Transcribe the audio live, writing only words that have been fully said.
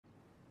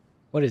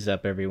What is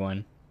up,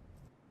 everyone?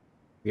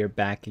 We are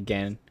back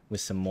again with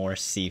some more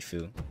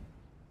Sifu.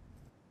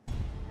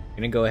 We're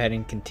gonna go ahead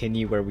and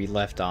continue where we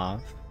left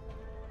off.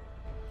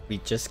 We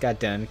just got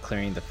done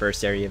clearing the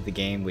first area of the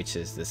game, which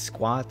is the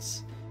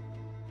squats,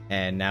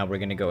 and now we're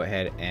gonna go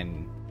ahead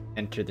and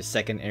enter the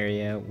second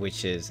area,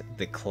 which is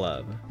the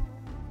club.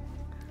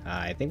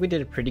 I think we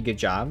did a pretty good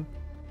job.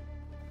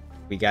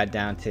 We got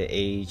down to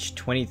age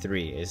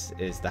 23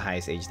 is the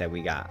highest age that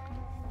we got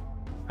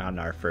on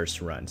our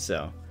first run,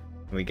 so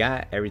we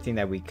got everything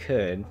that we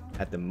could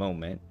at the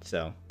moment.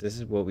 So this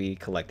is what we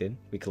collected.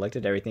 We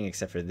collected everything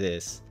except for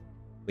this,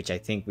 which I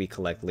think we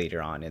collect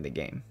later on in the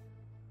game.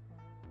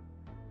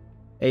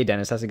 Hey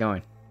Dennis, how's it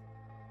going?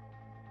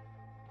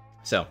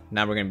 So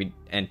now we're going to be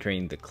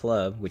entering the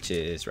club, which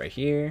is right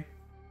here.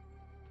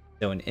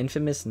 So an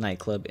infamous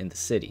nightclub in the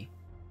city.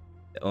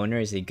 The owner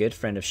is a good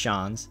friend of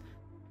Sean's.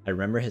 I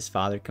remember his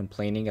father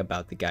complaining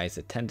about the guy's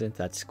attendance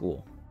at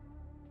school.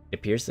 It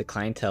appears the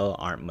clientele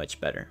aren't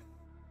much better.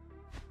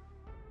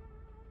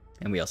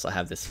 And we also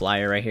have this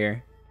flyer right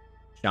here.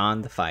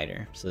 Sean the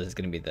fighter. So this is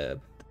going to be the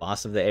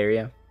boss of the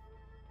area.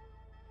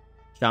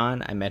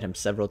 Sean, I met him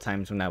several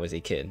times when I was a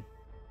kid.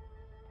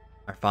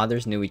 Our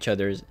fathers knew each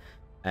other's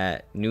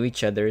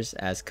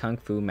as kung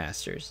fu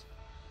masters.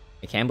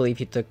 I can't believe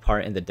he took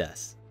part in the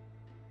deaths.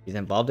 He's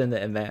involved in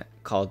the event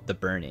called The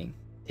Burning,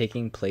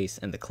 taking place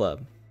in the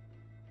club.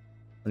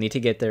 We'll need to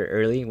get there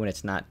early when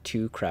it's not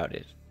too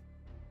crowded.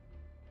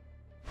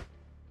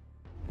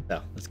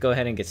 So let's go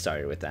ahead and get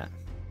started with that.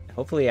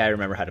 Hopefully I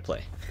remember how to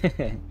play.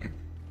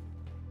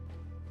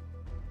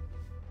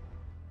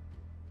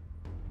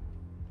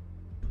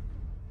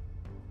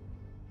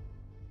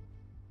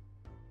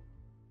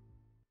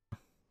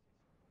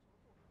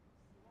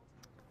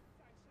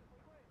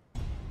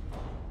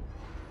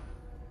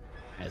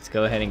 Let's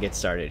go ahead and get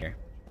started here.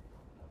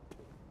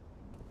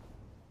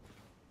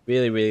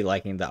 Really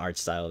liking the art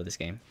style of this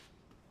game.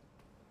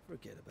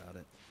 Forget about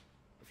it.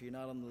 If you're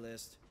not on the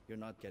list, you're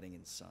not getting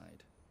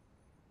inside.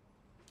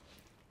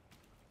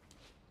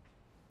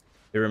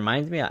 It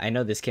reminds me, I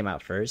know this came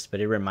out first,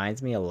 but it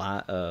reminds me a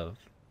lot of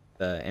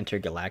the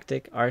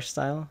Intergalactic art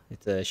style.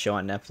 It's a show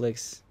on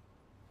Netflix.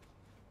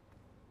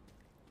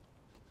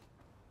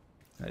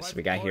 So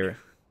we got here.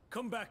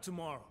 Come back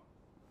tomorrow.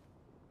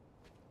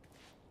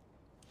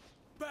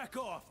 Back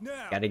off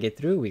now. Gotta get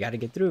through. We gotta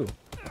get through.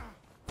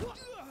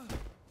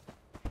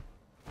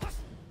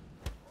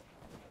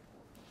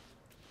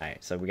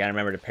 Alright, so we gotta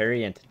remember to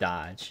parry and to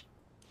dodge.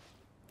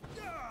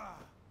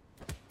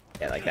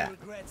 Yeah, like that.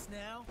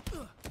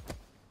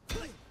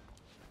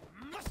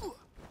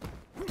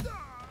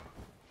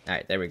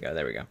 Alright, there we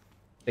go.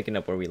 Picking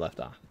up where we left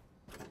off.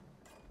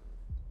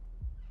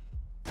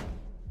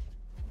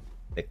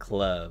 The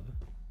club.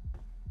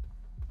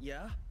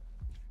 Yeah?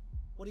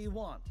 What do you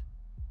want?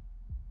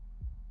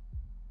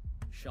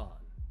 Sean,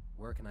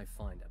 where can I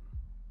find him?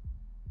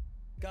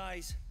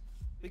 Guys,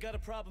 we got a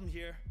problem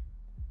here.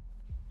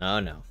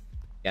 Oh no.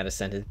 Gotta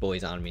send his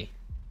boys on me.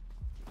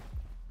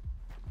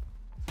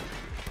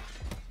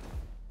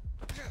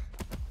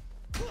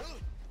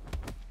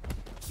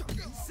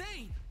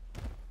 Insane.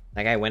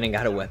 That guy went and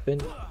got a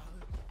weapon?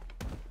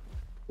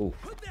 Ooh.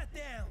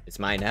 It's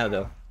mine now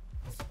though.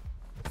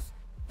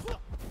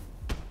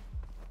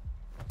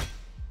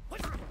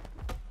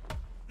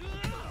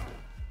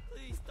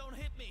 Please don't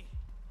hit me.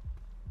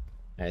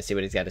 Alright, see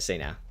what he's got to say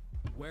now.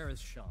 Where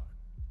is Sean?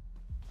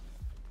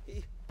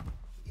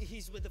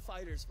 He's with the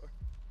fighters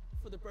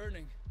for the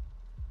burning.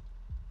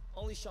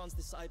 Only Sean's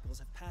disciples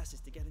have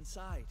passes to get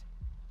inside.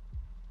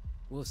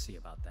 We'll see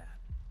about that.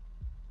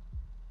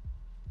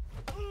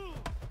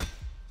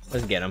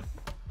 Let's get him.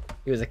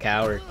 He was a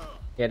coward.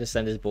 He had to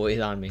send his boys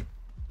on me.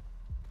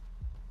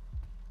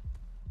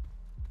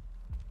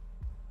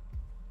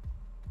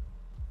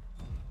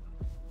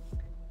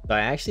 So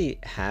I actually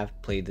have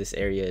played this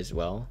area as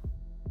well.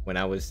 When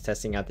I was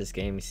testing out this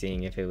game,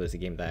 seeing if it was a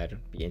game that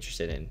I'd be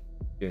interested in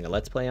doing a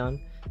let's play on,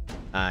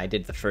 I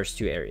did the first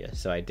two areas.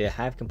 So I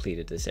have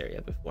completed this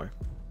area before.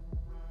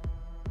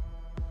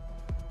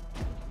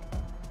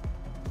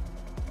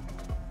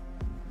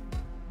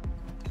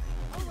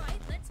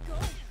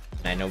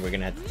 I know we're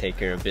gonna have to take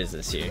care of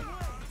business here.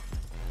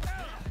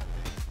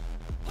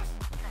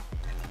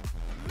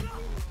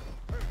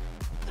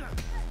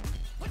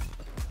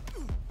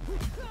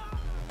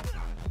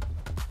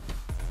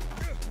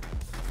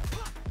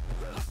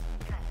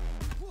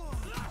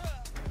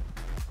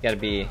 Gotta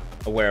be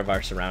aware of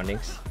our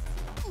surroundings.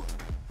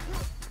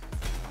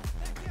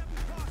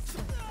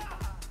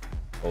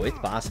 Oh, it's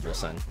possible,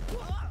 son.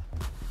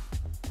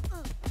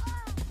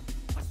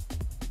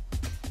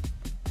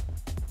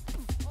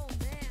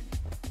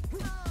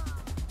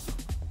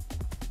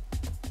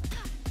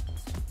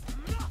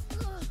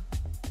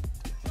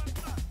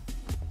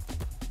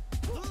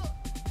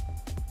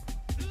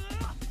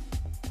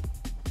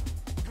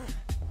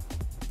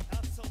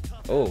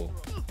 Oh,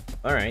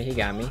 alright, he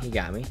got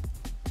me.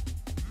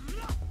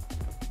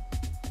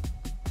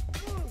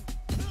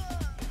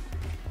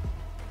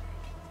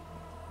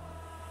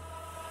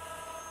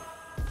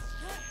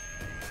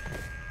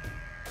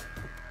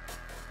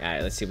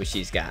 Alright, let's see what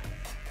she's got.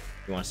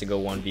 She wants to go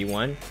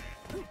 1v1.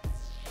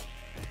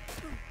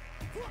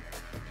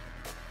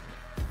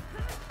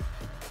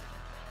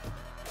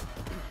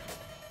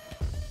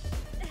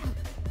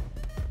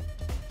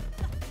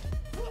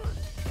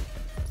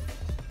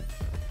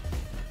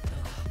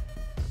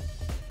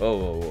 Whoa,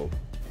 whoa, whoa.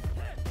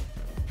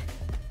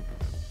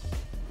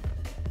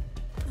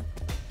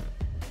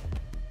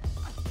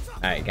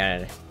 Alright,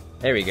 got it.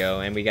 There we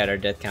go, and we got our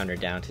death counter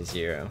down to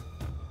 0.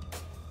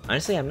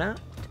 Honestly, I'm not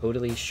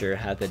totally sure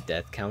how the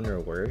death counter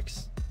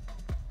works.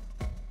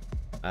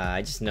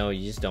 I just know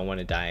you just don't want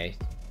to die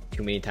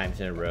too many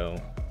times in a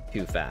row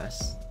too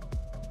fast,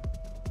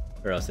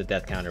 or else the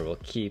death counter will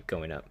keep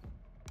going up.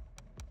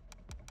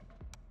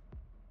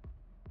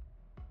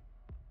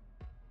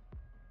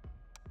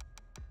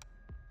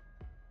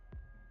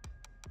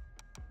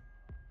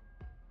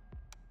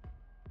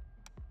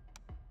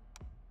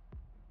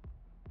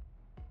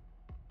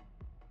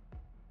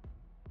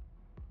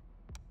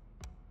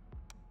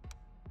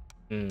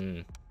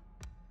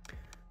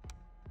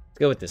 Let's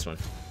go with this one.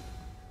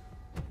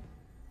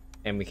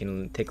 And we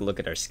can take a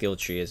look at our skill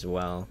tree as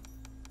well.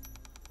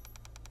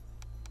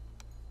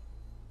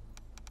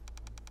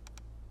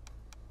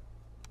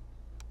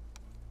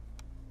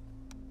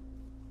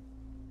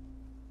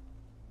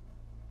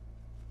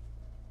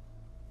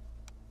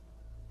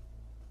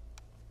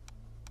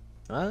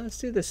 Let's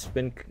do the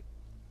spin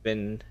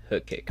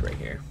hook kick right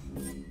here.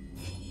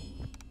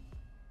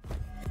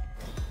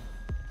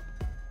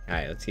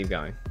 Alright, let's keep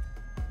going.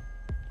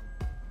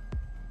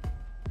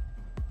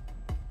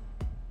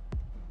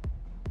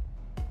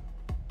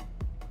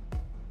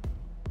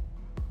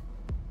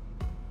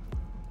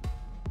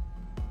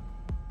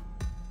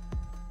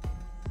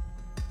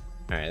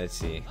 Alright, let's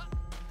see. Is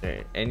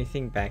there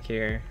anything back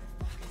here?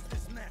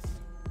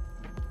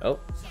 Oh.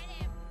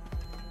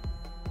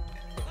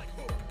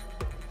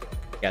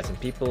 Got some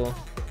people.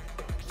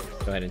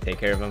 Go ahead and take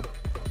care of them.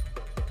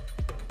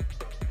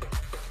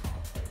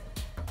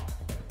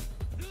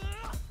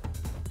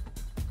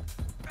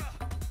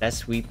 That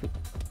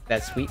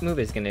sweep move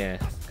is gonna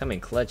come in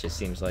clutch, it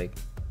seems like.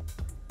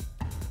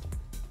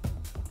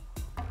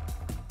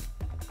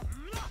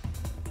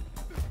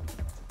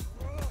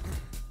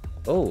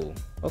 Oh,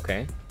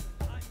 okay.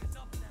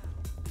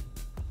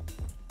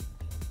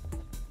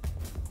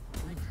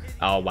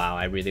 Oh wow,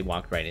 I really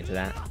walked right into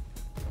that.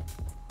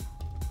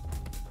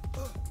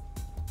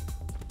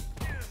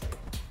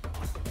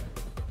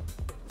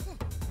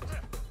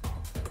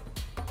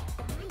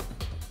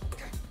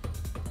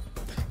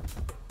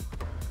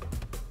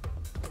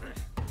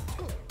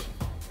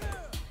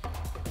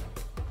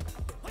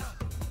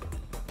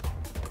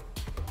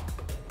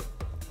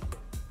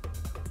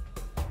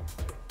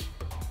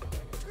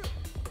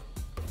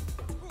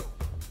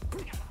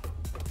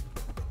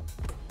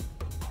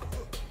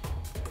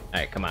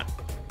 Alright, come on.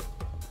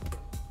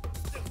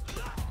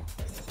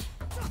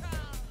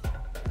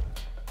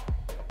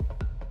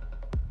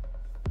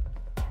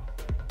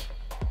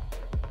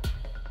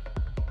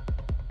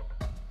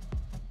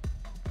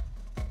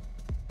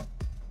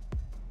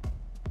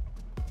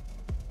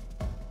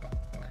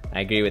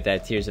 I agree with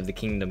that Tears of the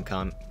Kingdom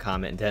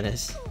comment,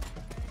 Dennis.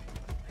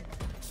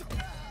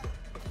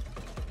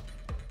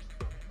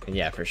 And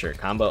yeah, for sure.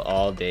 Combo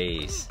all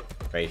days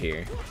right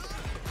here.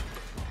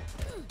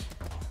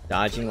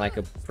 Dodging like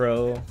a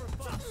pro.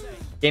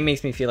 Game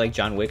makes me feel like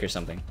John Wick or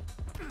something.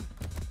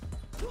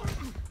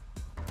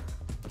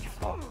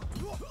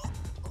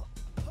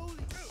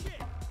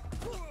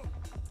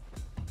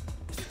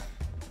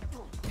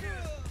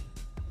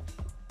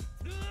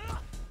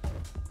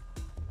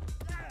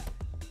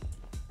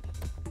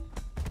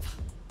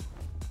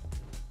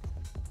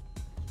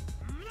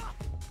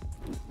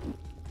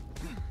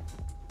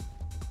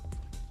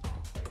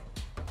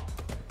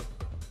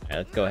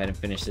 Alright, let's go ahead and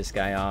finish this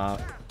guy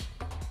off.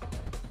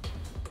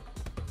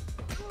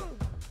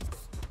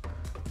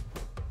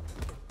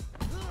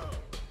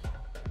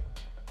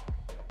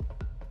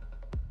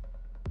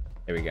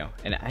 There we go.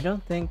 And I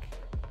don't think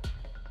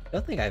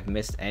I've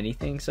missed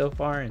anything so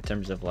far in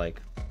terms of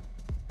like.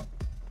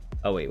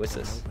 Oh wait, what's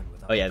this?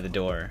 Oh yeah, the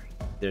door.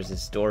 There's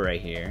this door right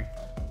here.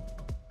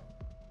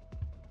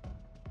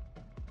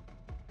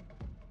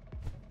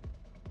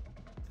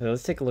 So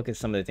let's take a look at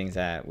some of the things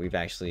that we've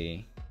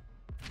actually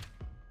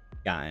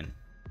gotten.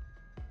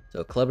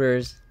 So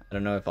clubbers, I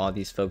don't know if all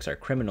these folks are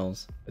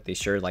criminals, but they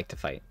sure like to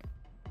fight.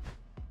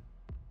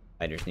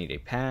 Fighters need a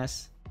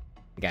pass.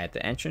 The guy at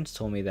the entrance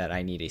told me that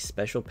I need a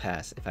special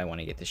pass if I want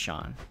to get to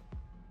Sean.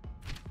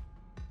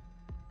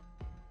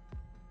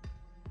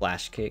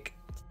 Flash kick.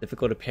 It's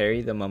difficult to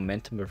parry the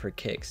momentum of her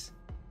kicks.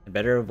 I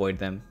better avoid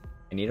them.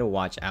 I need to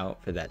watch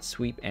out for that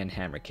sweep and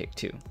hammer kick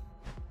too.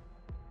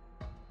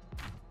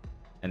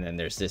 And then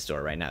there's this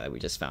door right now that we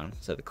just found.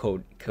 So the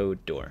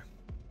code door.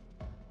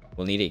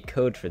 We'll need a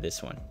code for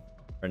this one.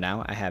 For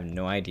now, I have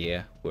no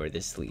idea where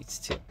this leads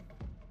to.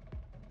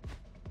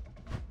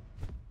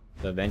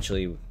 So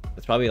eventually,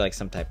 it's probably like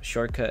some type of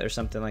shortcut or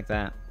something like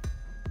that.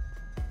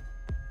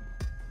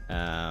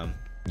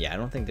 Yeah, I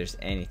don't think there's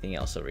anything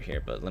else over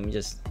here, but let me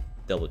just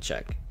double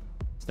check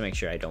just to make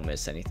sure I don't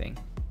miss anything.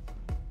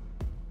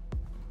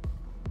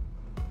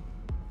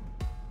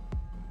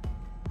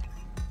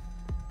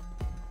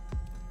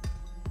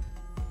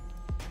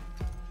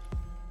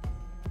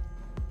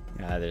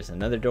 There's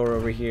another door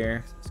over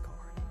here.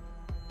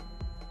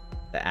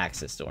 The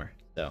access door.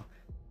 So, I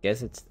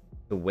guess it's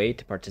the way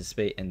to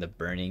participate in the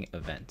burning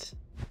event.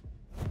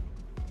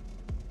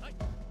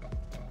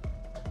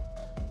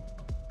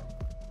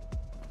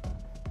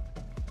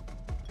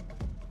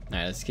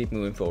 Alright, let's keep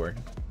moving forward.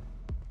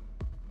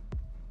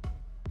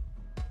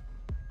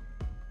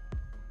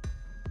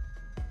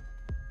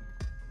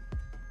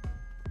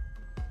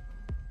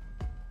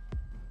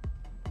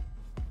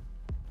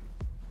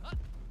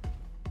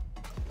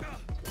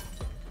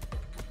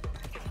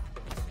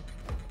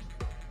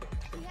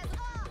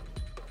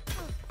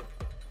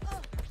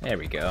 There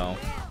we go.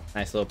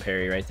 Nice little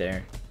parry right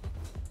there.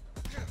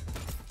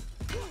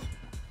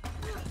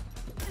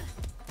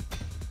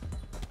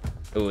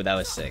 Ooh, that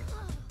was sick.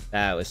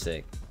 That was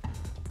sick.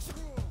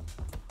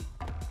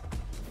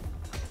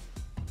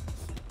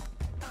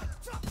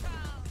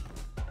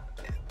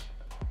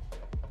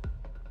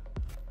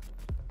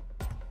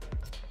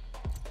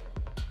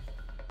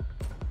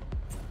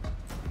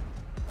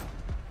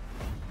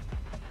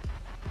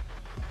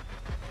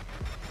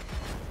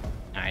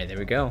 Alright, there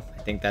we go.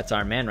 I think that's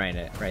our man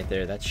right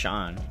there. That's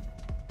Sean,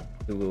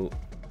 who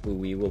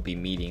we will be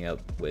meeting up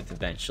with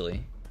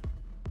eventually.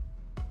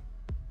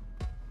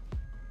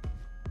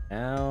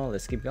 Now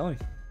let's keep going.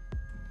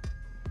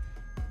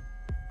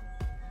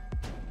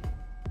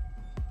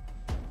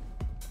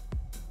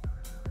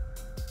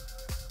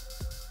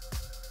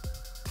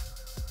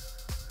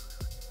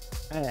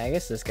 I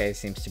guess this guy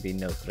seems to be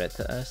no threat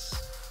to us.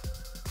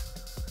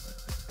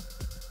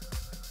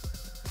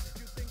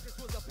 Did you think this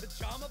was a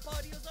pajama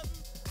party or something?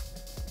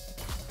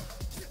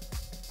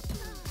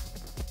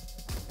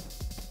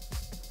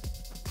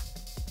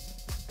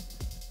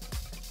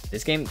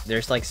 This game,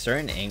 there's like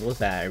certain angles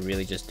that I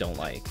really just don't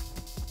like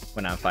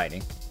when I'm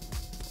fighting.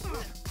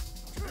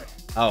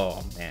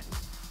 Oh man.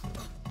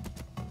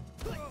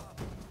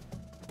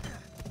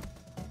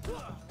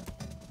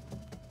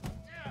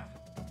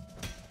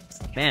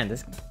 Man,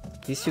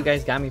 these two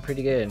guys got me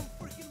pretty good.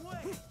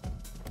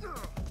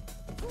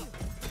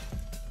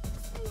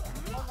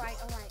 Alright.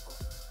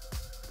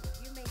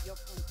 You made your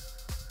point.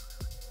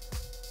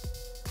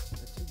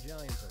 The two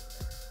giants over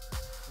there.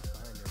 What's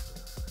behind their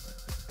door?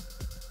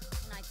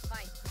 Tonight's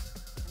fight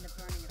and the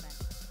burning event.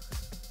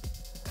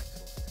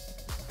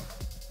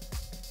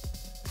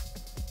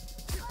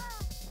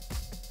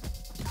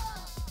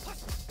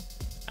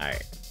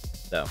 Alright,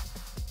 so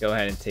go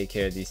ahead and take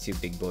care of these two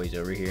big boys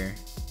over here.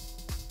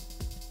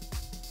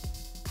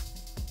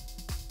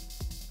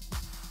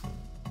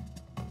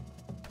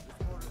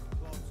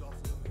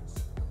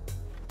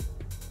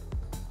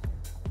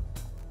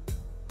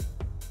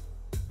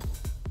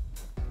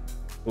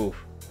 Oof.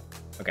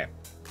 Okay.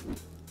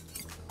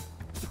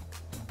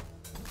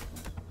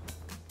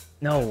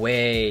 No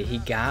way, he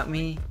got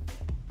me?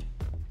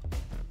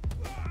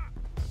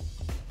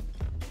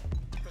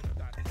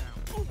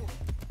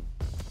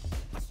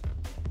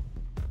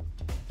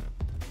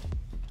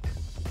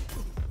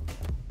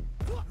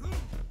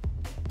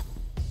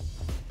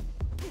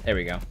 There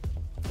we go.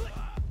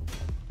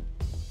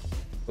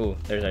 Ooh,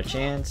 there's our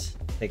chance.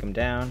 Take him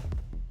down.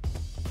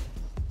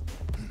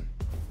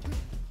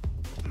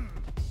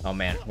 Oh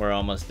man, we're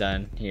almost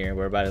done here.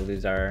 We're about to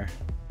lose our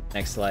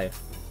next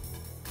life.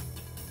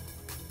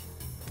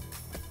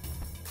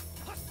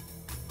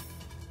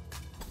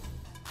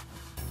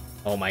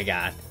 Oh my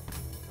god.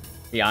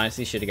 He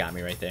honestly should have got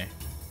me right there.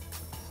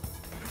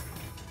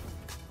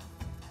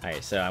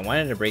 Alright, so I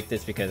wanted to break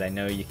this because I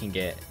know you can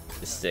get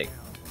the stick.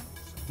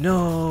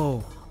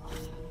 No!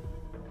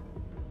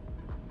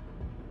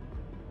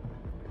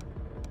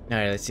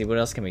 Alright, let's see. What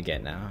else can we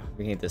get now?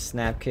 We can get the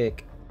snap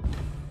kick.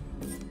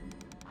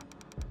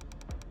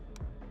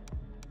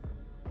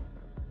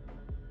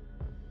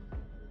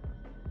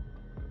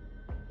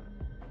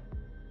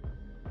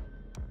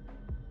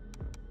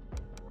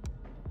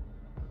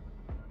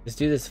 Let's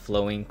do this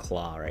flowing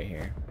claw right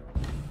here.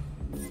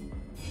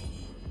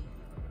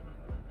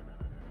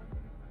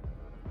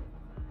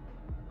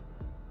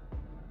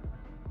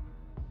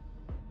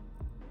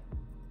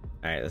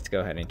 Alright, let's go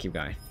ahead and keep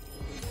going.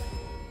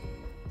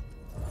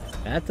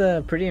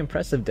 That's pretty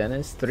impressive,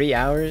 Dennis. 3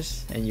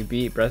 hours and you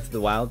beat Breath of the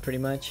Wild pretty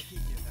much.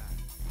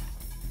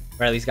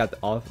 Or at least got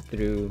all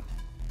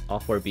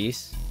 4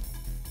 beasts.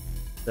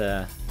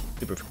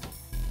 Super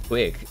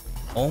quick.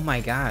 Oh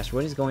my gosh,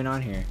 what is going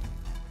on here?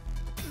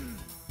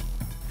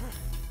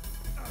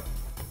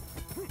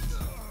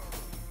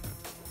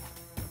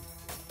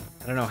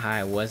 I don't know how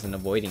I wasn't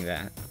avoiding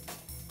that.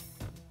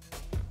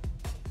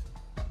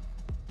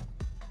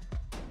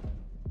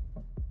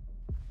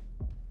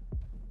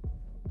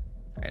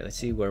 Alright, let's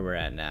see where we're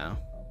at now.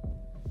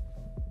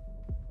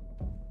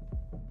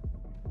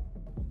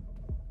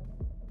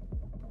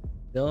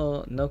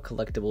 Still no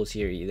collectibles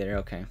here either,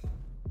 okay.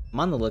 I'm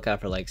on the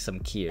lookout for like some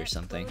key or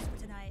something.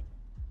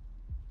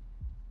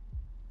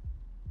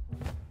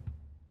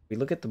 we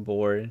look at the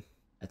board,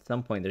 at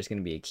some point there's gonna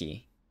be a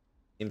key.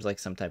 Seems like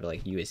some type of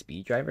like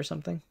USB drive or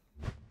something.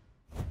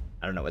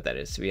 I don't know what that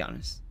is, to be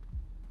honest.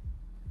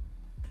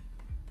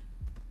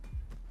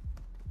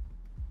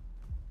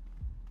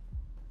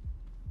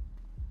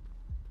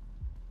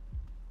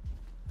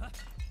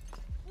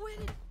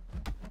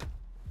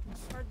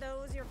 Are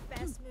those your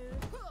best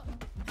moves?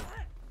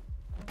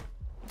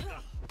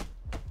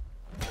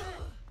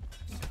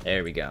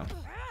 There we go.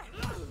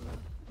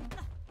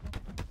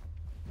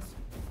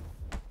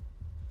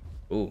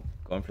 Ooh,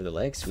 going for the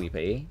leg sweep,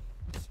 eh?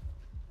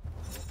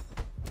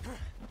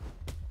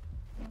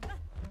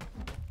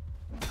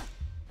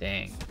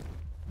 Dang.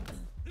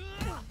 I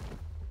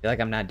feel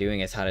like I'm not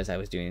doing as hot as I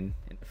was doing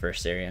in the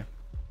first area.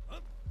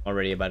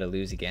 Already about to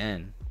lose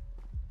again.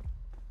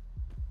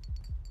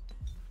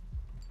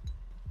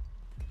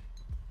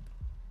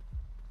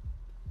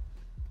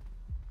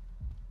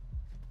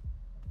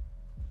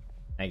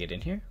 Can I get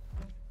in here?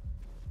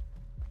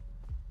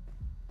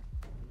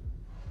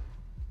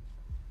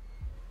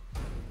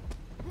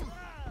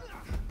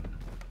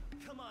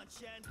 Come on,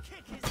 Shen,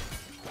 kick his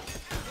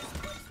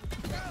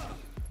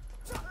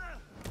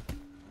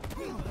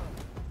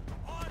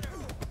harder.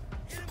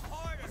 Hit him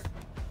harder.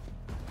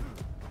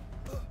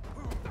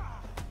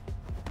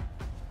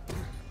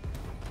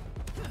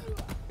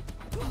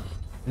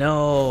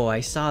 No,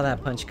 I saw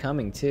that punch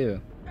coming too.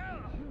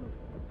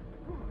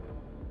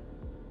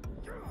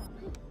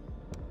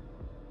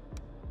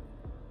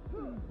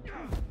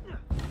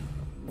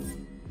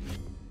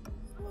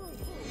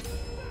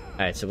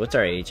 Alright, so what's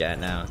our age at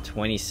now?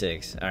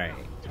 26. Alright,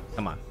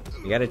 come on.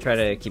 We gotta try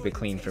to keep it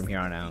clean from here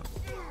on out.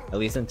 At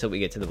least until we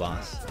get to the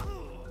boss.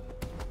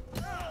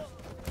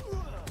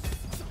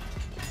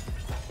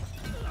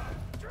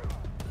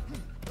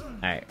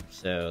 Alright,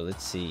 so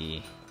let's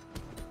see.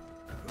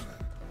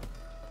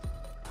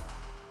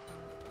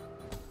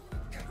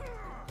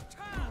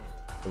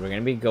 So we're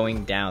gonna be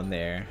going down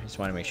there. Just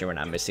want to make sure we're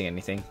not missing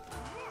anything.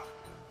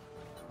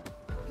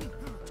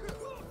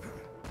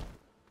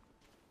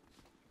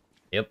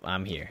 Yep,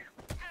 I'm here.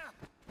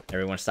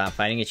 Everyone stop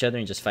fighting each other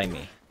and just fight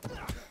me.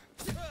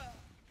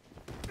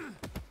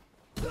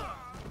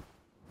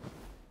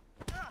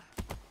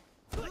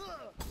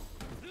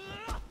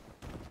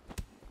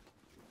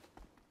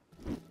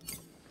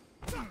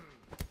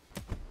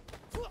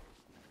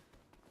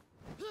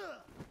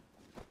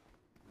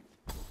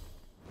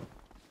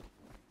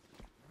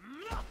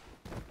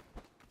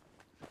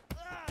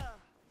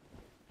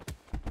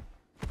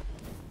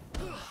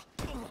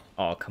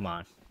 Oh, come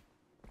on.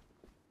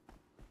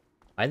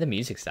 Why'd the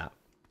music stop?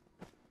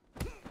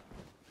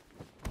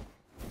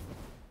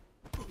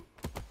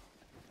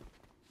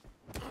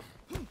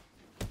 Come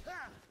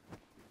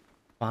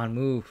on,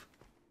 move.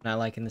 Not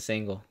liking this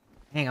angle.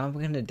 Dang, I'm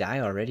gonna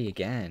die already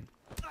again.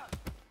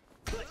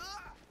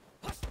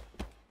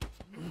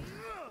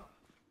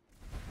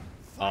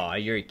 Oh,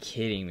 you're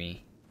kidding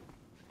me.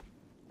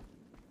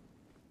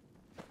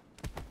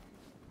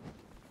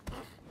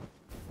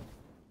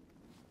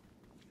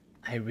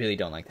 I really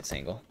don't like this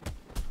angle.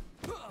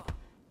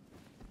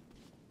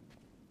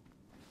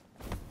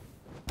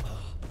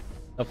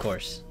 Of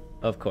course.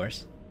 Of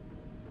course.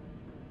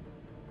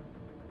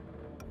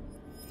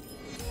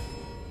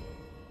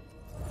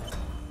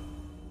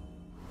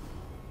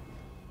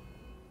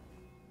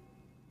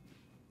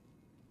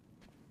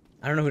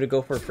 I don't know who to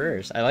go for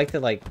first. I like to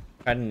like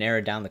try to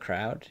narrow down the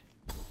crowd.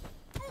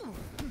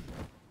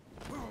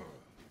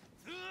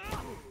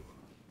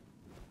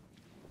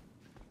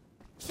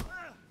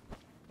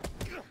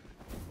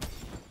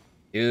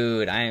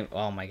 Dude,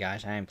 oh my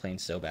gosh, I am playing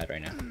so bad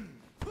right now.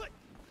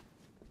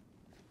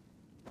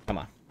 Come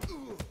on.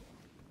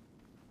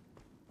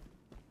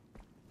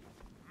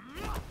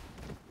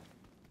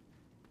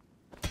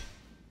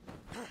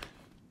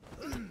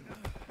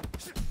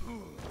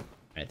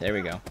 Alright, there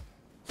we go.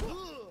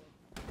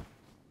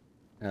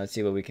 Now let's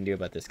see what we can do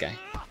about this guy.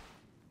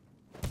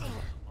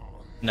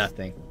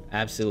 Nothing.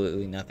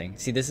 Absolutely nothing.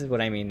 See, this is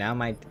what I mean. Now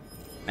my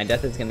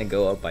death is gonna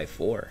go up by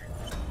 4.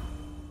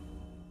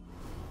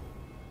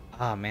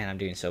 Oh man, I'm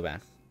doing so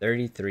bad.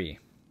 33.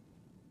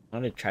 I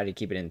want to try to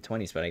keep it in the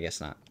 20s, but I guess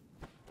not.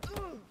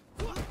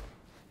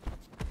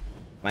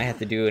 Might have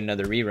to do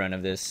another rerun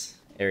of this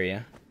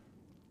area.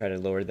 Try to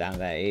lower down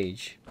that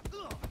age.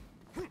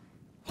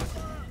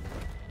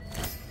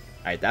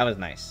 Alright, that was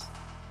nice.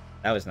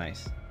 That was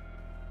nice.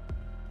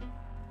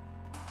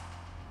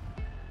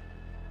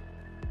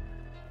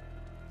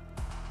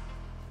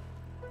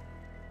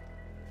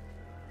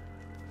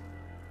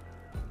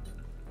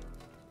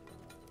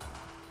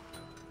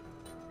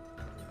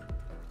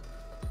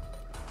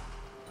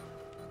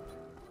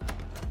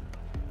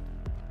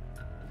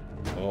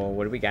 Oh,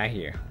 what do we got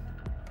here?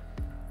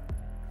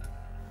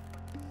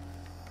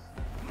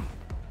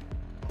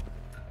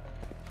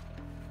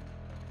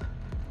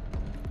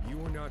 You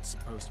were not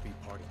supposed to be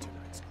part of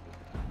tonight's group.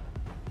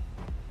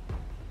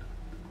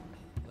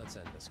 Let's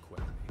end this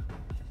quickly.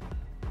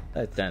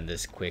 Let's end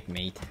this quick,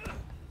 mate.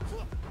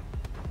 You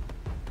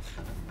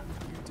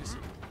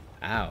disagree.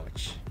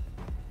 Ouch.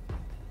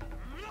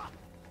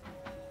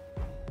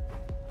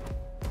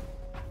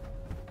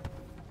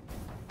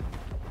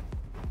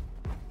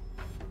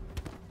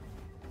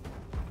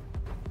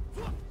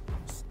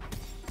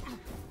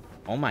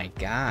 Oh my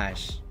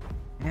gosh.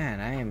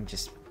 Man, I am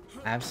just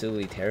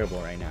absolutely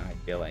terrible right now, I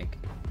feel like.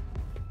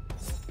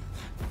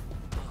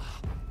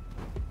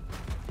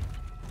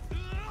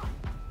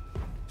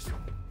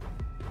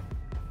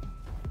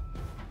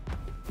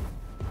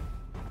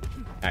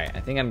 Alright, I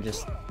think I'm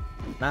just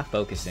not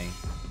focusing.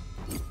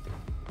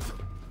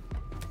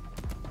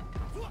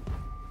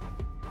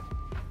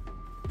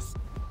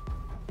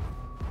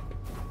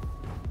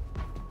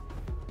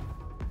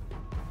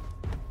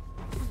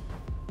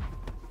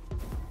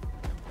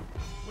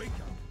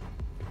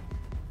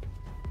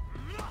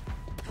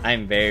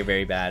 I'm very,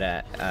 very bad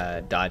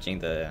at dodging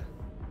the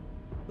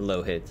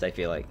low hits, I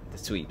feel like. The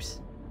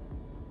sweeps.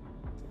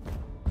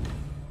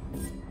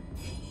 You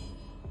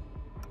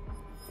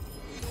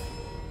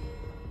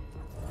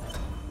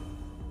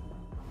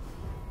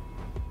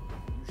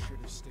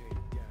should have stayed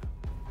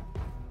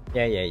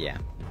down. Yeah.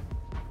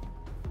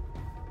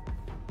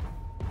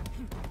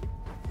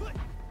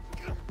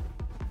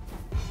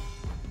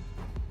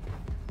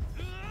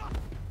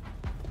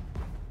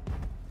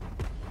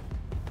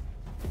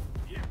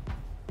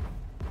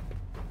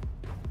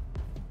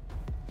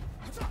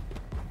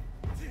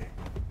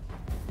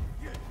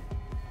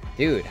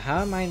 Dude, how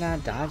am I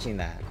not dodging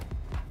that?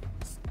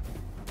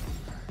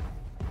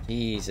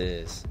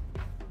 Jesus.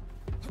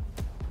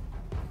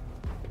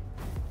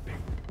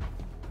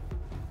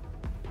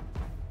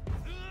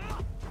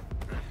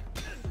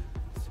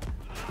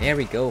 There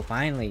we go,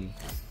 finally.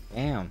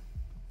 Damn.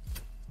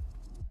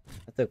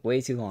 That took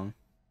way too long.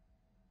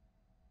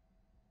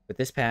 With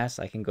this pass,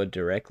 I can go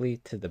directly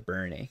to the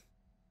burning.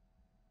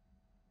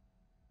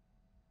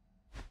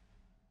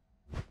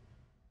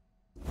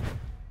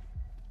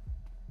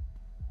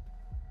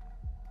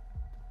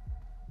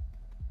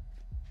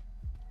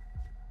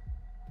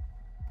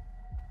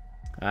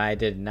 I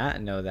did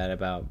not know that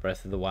about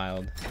Breath of the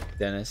Wild,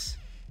 Dennis.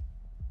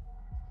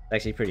 It's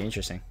actually pretty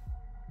interesting.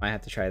 Might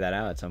have to try that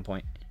out at some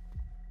point.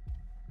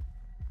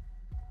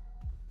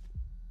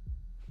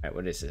 Alright,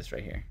 what is this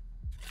right here?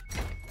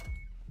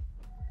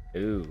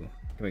 Ooh,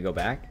 can we go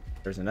back?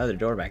 There's another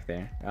door back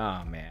there.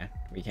 Oh man,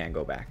 we can't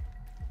go back.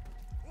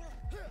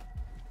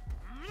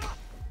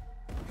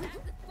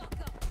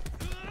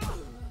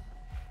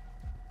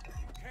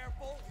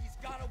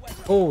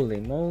 Holy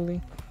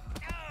moly.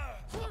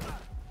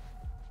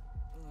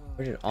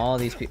 Where did all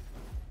these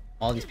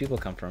people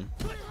come from?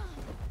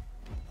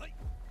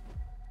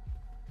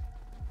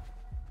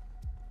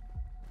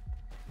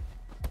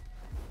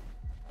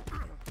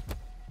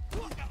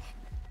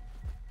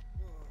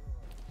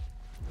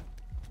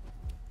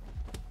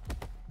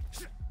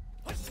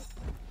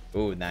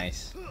 Ooh,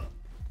 nice.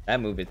 That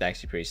move is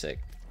actually pretty sick.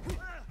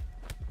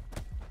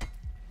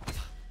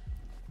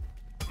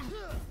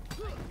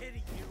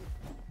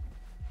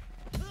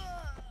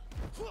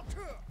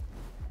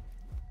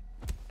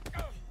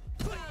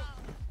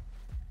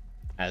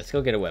 Alright, let's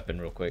go get a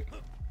weapon real quick.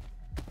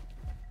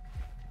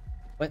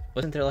 What?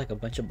 Wasn't there like a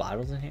bunch of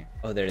bottles in here?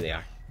 Oh, there they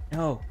are.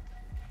 No.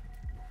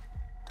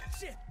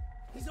 Shit!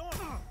 He's on!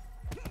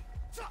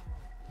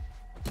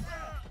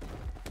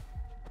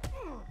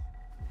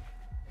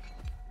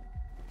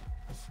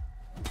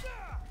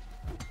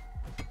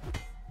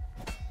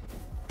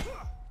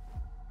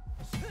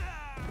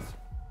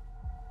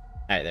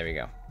 Alright, there we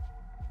go.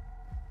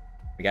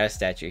 We got a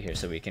statue here,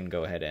 so we can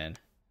go ahead and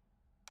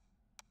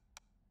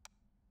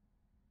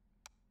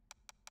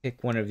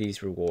pick one of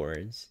these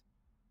rewards.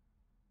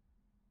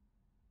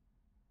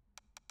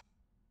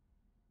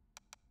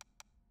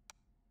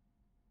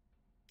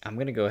 I'm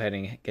gonna go ahead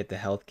and get the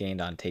health gained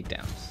on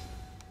takedowns.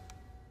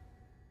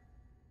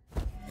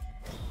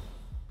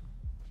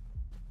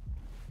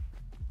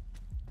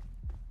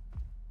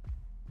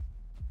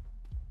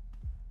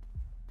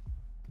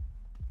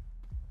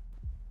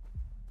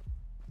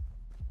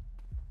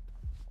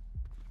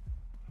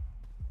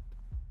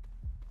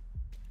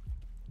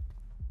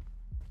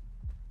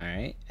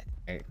 Alright,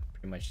 I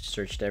pretty much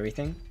searched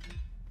everything.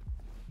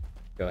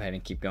 Go ahead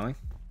and keep going.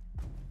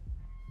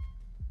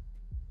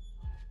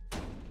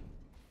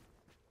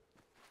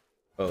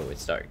 Oh,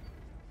 it's dark.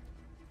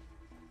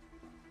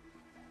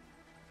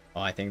 Oh,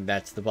 I think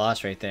that's the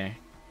boss right there.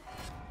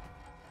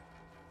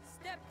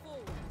 Step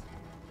forward.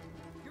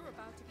 You're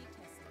about to be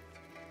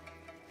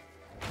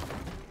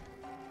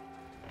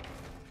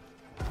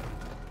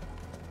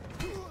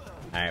tested.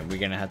 Alright, we're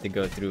gonna have to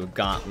go through a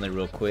gauntlet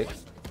real quick.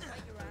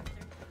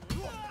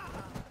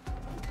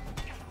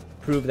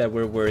 Prove that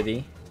we're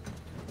worthy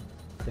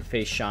to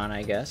face Sean,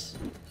 I guess.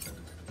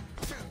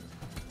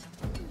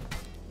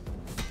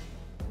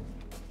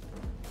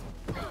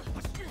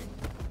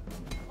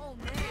 Oh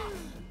man.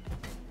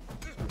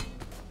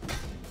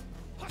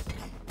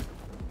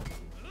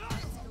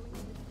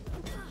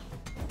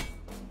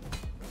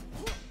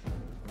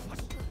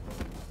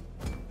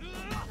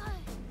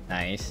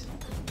 Nice.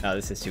 Oh,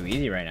 this is too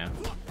easy right now.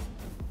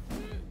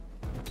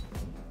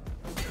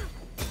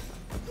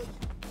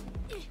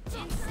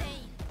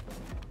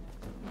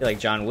 I feel like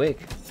John Wick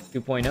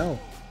 2.0.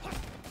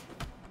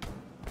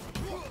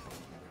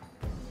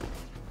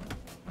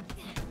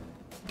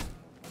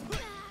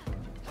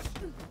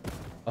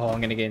 Oh, I'm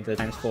gonna get into the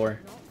times 4.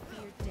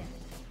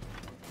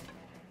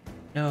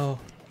 No.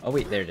 Oh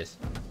wait, there it is.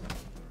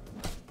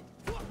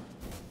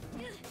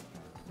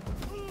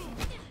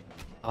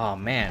 Oh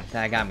man,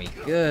 that got me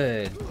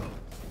good.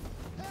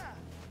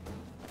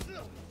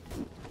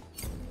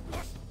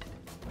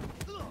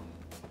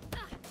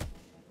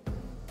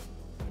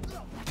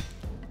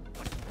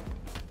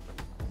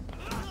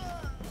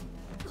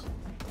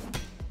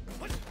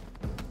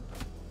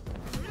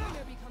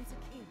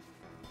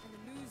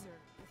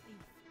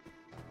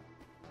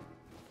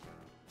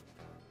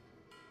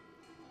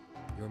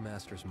 Your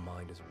master's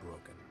mind is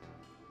broken.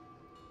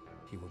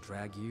 He will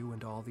drag you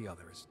and all the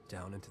others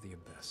down into the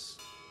abyss.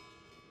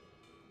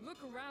 Look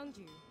around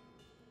you.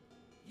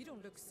 You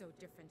don't look so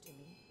different to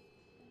me.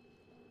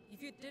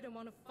 If you didn't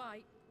want to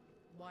fight,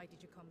 why did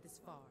you come this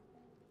far?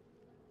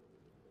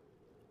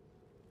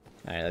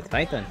 Alright, let's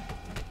fight then.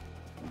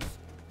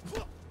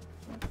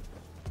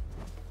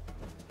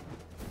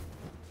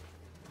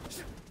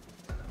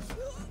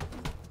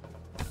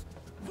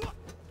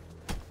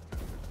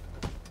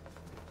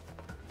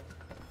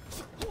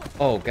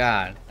 Oh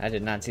god, I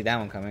did not see that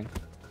one coming.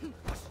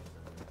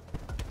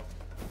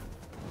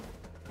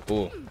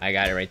 Ooh, I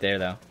got it right there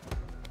though.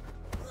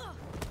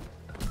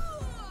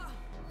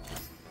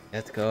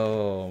 Let's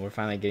go. We're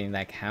finally getting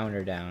that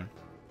counter down.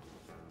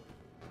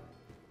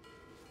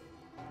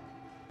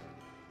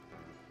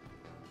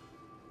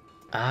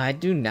 I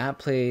do not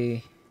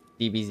play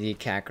DBZ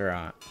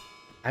Kakarot.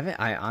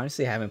 I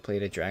honestly haven't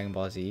played a Dragon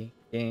Ball Z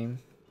game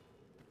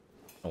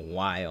in a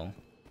while.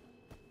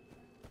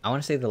 I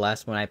want to say the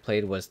last one I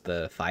played was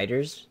the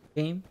Fighters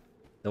game,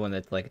 the one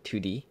that's like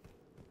 2D.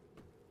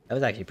 That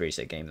was actually a pretty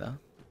sick game though.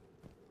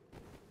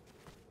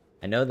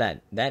 I know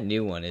that that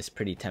new one is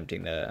pretty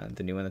tempting. The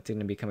new one that's going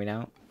to be coming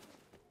out.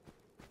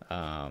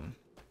 The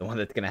one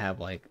that's going to have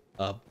like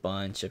a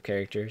bunch of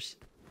characters.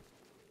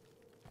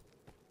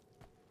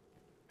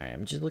 Alright,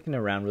 I'm just looking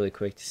around really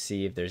quick to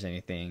see if there's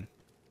anything,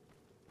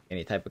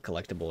 any type of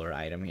collectible or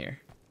item here.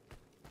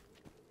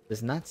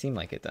 Does not seem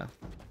like it though.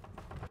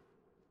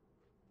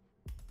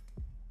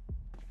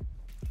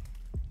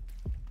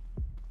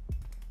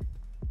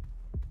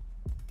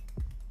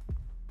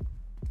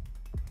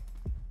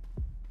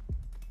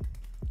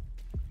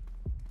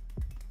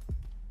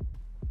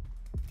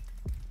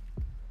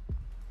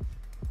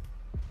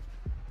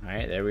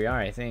 Alright, there we are,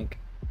 I think.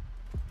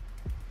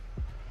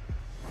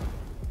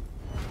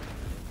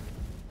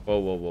 Whoa,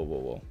 whoa, whoa, whoa,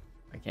 whoa.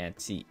 I can't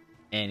see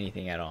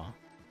anything at all.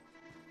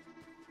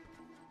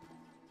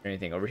 Is there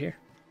anything over here?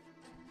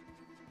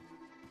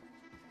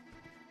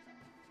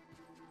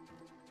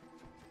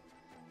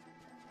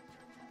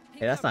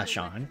 Hey, that's not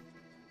Sean.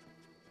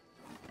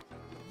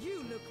 You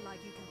look like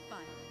you can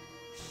fight.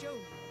 Show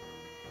me.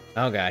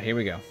 Oh god, here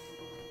we go.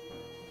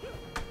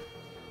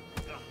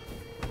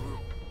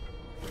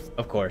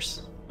 Of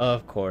course.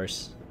 Of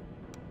course.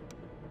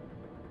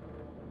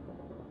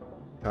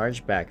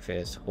 Charge back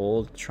fist,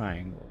 hold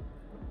triangle.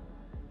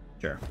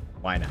 Sure,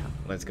 why not?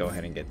 Let's go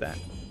ahead and get that.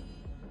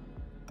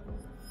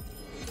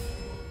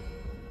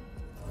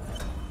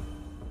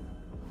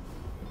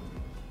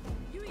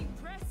 You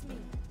impress me.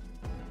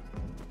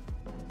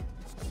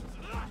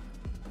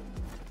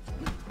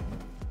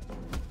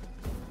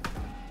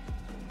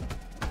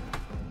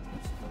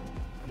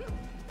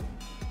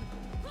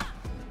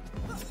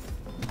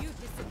 You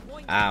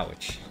disappoint me.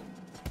 Ouch.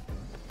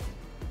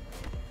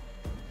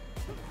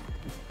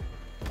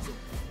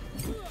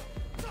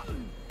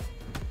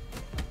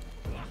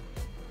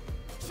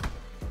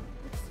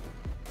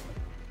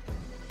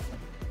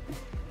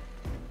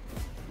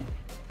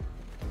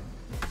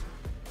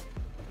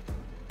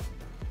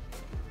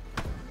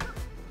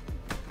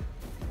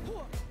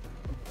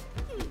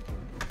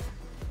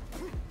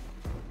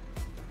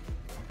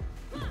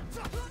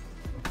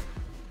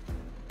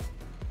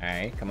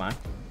 Alright, come on.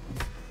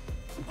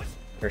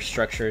 Her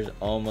structure is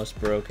almost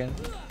broken.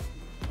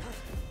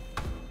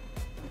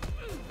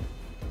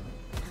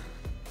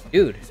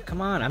 Dude,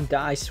 come on,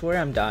 I swear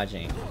I'm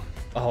dodging.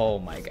 Oh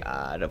my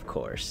god, of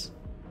course.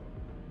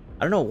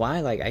 I don't know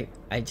why, like,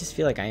 I just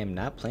feel like I am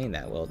not playing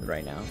that well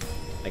right now.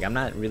 Like, I'm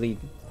not really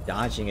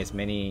dodging as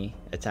many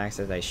attacks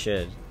as I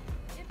should.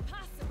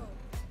 Impossible.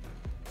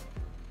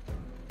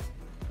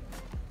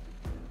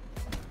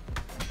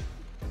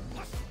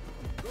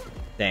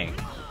 Dang.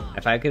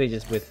 If I could have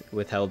just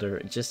withheld her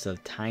just a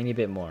tiny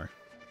bit more,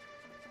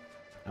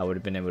 I would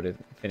have been able to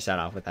finish that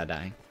off without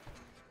dying.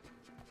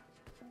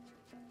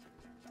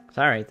 It's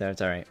alright though,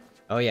 it's alright.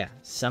 Oh yeah,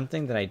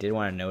 something that I did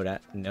want to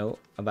note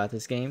about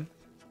this game.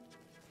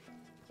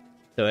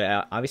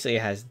 So obviously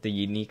it has the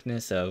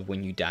uniqueness of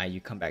when you die, you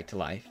come back to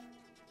life.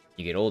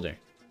 You get older.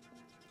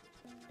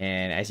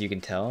 And as you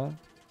can tell,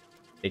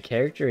 the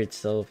character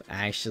itself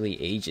actually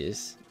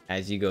ages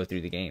as you go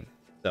through the game.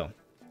 So,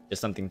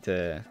 just something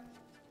to...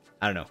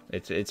 I don't know,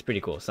 it's pretty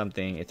cool.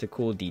 It's a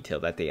cool detail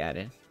that they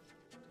added.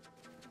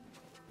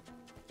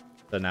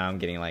 So now I'm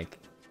getting like,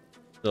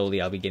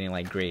 slowly I'll be getting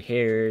like gray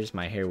hairs,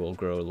 my hair will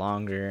grow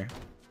longer,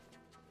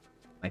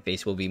 my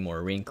face will be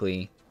more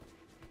wrinkly.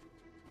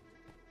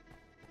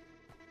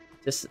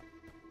 Just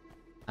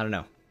I don't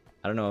know.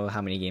 I don't know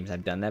how many games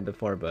I've done that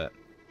before, but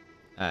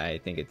I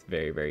think it's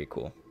very, very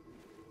cool.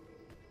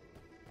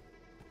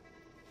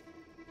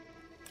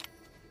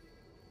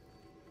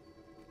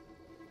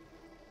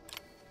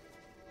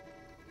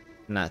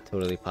 Not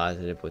totally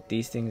positive what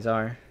these things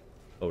are,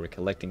 but we're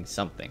collecting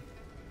something.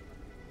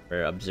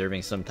 We're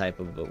observing some type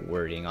of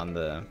wording on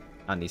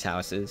these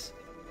houses.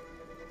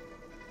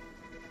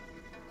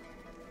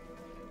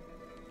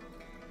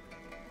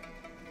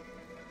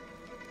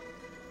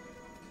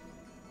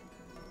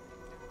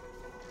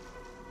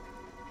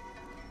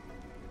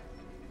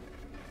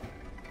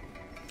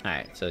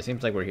 Alright, so it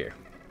seems like we're here.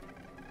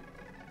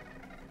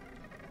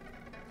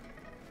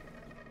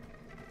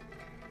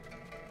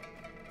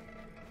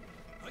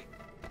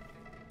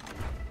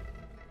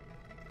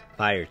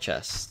 Fire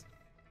chest.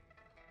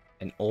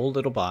 An old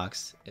little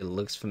box. It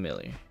looks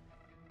familiar.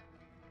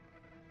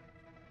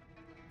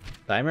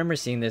 But I remember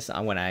seeing this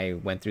when I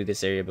went through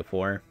this area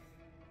before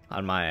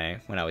when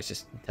I was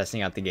just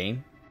testing out the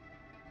game.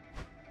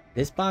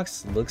 This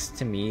box looks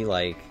to me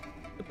like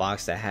the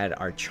box that had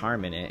our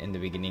charm in it in the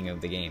beginning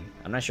of the game.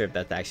 I'm not sure if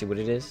that's actually what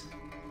it is.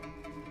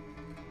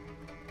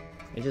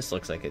 It just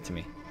looks like it to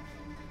me.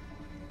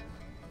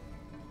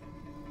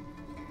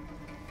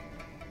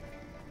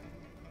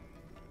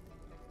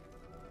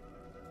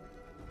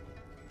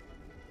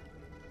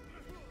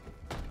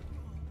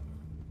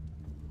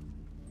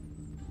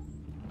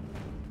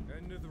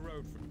 End of the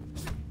road.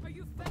 Are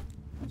you fat?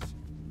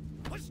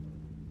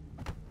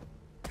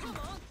 Come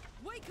on,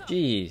 wake up!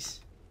 Jeez.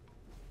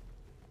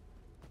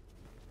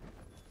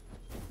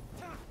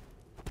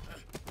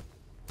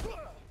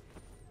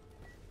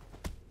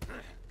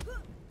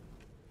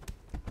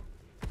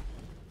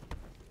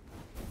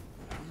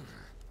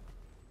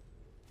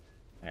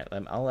 Alright,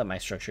 I'll let my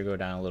structure go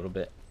down a little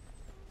bit.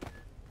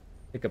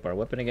 Pick up our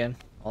weapon again,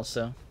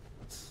 also.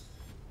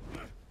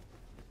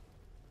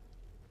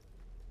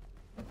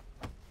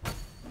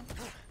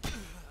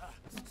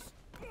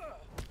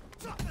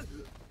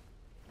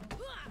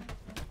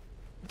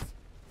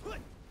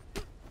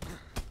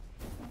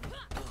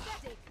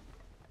 Pathetic.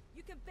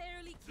 You can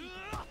barely keep.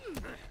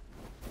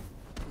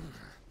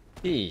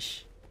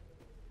 Sheesh.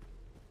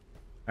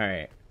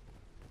 Alright.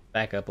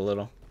 Back up a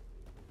little.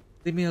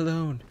 Leave me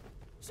alone.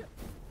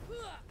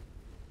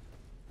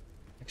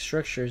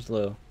 Structure is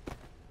low.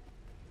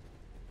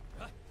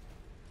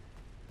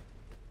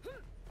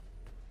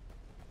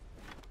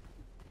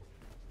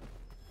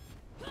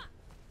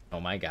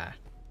 Oh my god.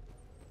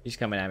 He's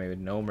coming at me with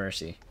no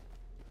mercy.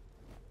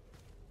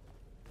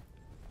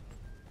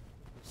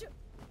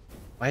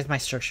 Why is my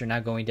structure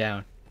not going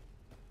down?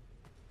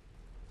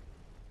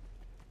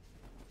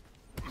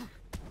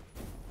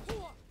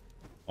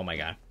 Oh my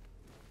god.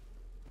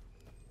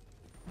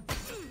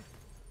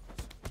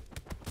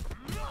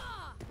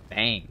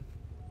 Bang.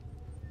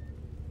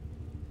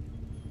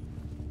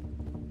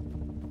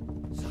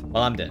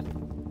 Well, I'm dead.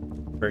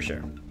 For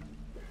sure.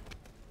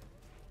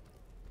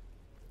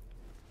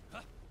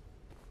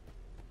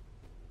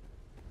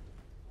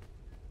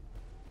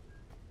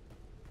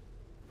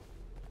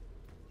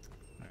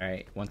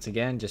 Alright, once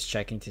again, just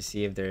checking to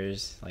see if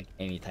there's like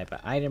any type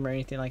of item or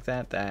anything like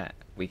that that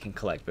we can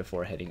collect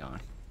before heading on.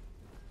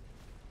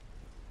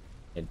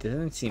 It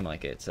doesn't seem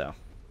like it, so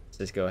let's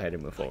just go ahead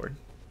and move forward.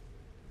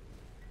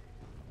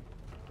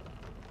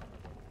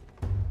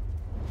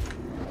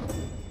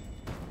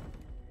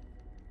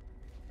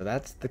 So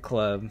that's the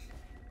club.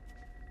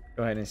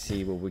 Go ahead and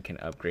see what we can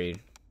upgrade.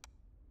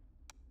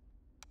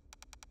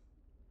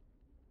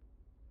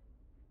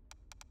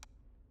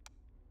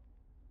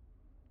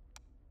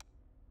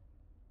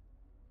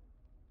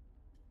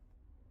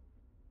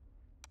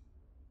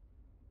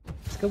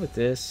 Let's go with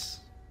this.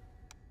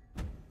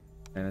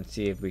 And let's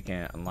see if we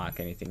can unlock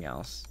anything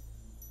else.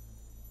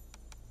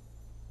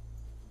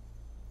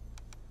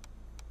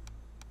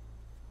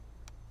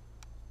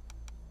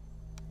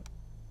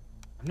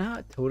 I'm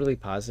not totally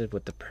positive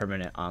what the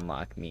permanent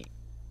unlock mean.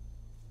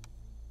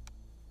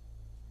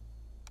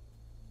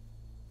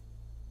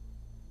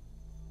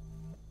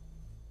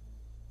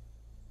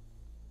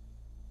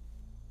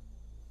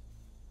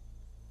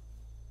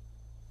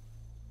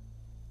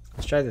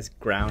 Let's try this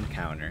ground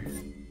counter.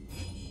 I'm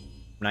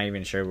not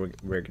even sure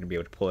we're going to be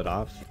able to pull it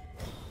off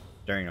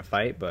during a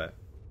fight, but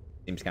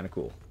seems kind of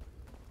cool.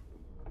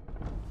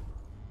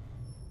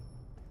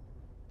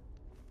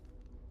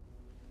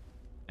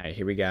 Alright,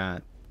 here we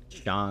got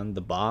Sean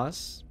the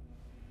boss.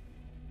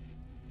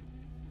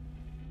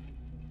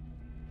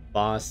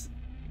 Boss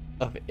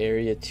of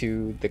Area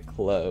 2, the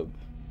club.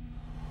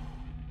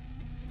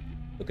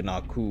 Looking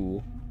all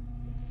cool.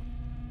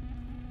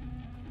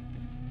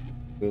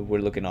 We're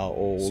looking all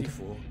old.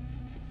 Sifu,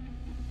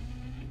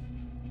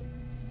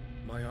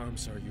 my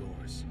arms are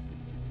yours.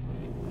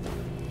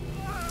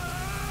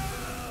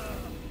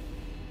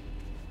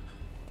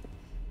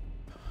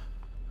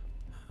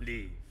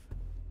 Leave.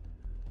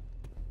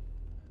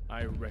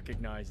 I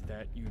recognize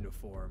that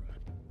uniform.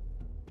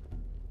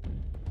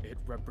 It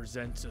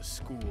represents a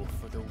school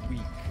for the weak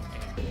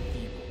and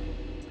feeble.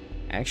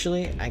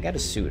 Actually, I got a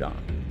suit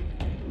on.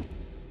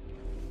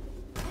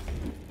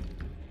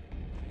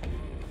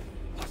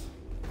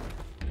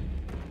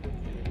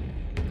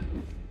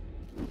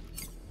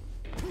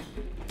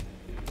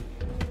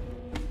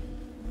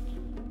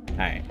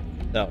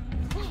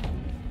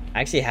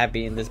 I actually have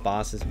beaten this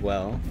boss as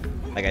well.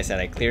 Like I said,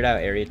 I cleared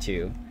out area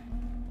 2.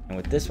 And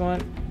with this one,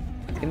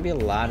 it's gonna be a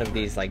lot of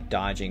these like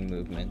dodging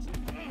movements.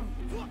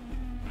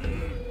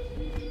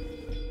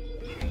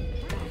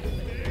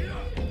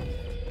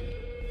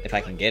 If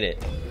I can get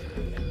it.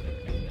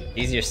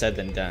 Easier said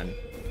than done.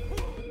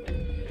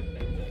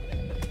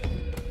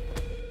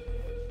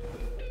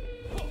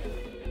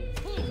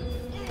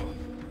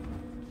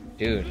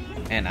 Dude,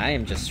 man, I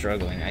am just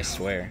struggling, I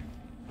swear.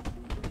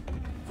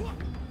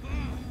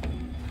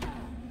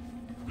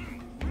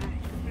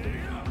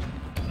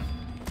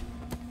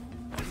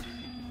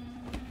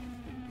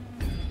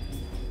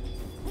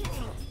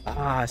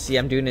 Ah, see,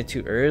 I'm doing it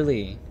too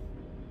early.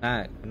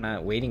 I'm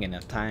not waiting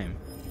enough time.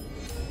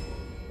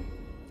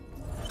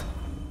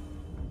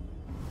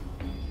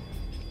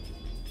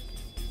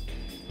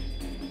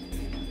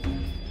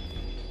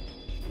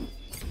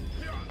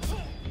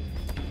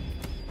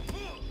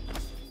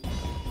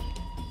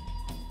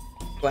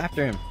 Go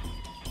after him.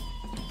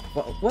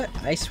 What?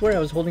 I swear I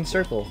was holding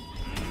circle.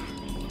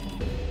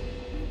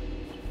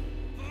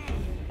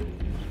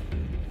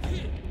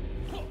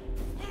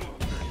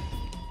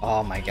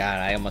 Oh my god,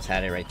 I almost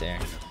had it right there.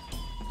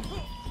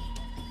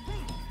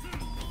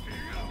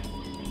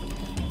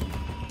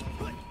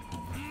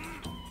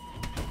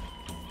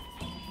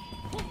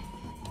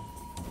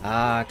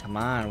 Ah, come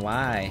on,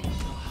 why?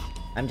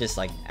 I'm just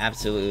like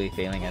absolutely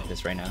failing at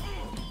this right now.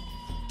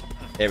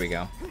 There we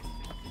go.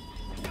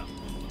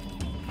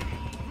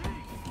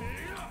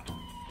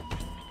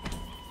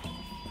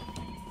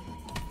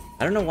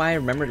 I don't know why I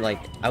remembered like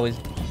I was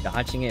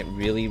dodging it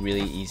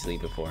really easily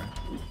before.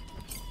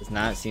 Does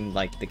not seem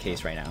like the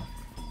case right now.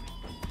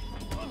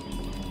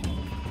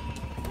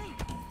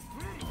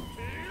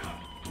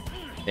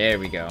 There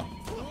we go.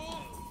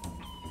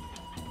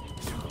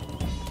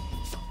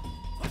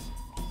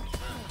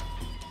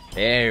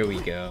 There we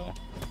go.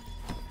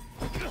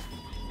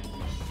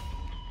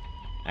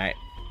 Alright.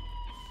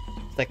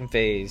 Second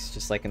phase,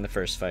 just like in the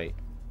first fight.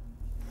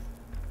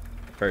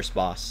 First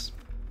boss.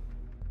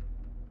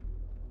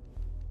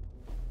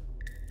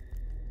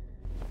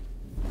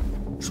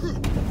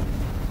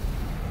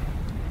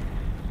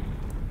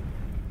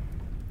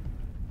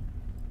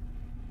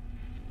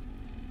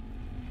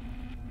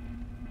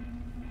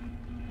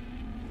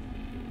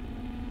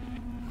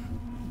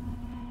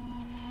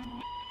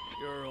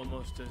 You're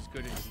almost as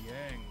good as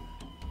Yang.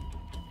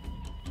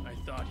 I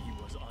thought he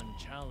was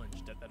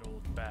unchallenged at that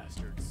old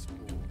bastard's school.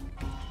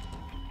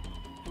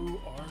 Who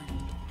are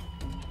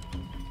you?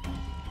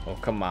 Oh,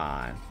 come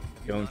on.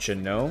 Don't you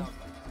know?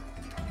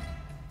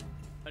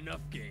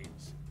 Enough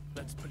games.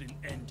 Let's put an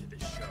end to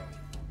this show.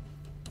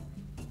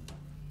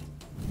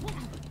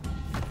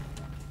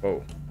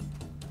 Whoa.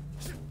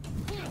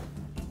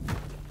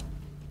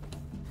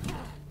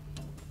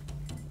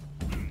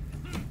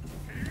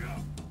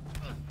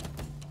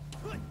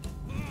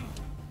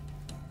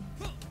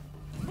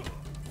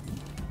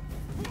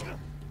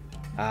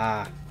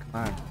 Ah,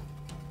 come on.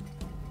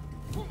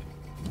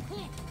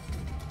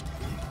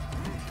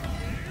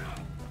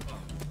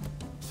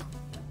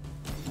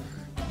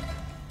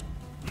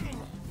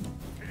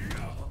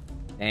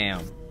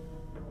 Damn.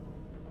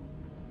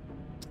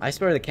 I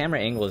swear the camera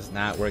angle is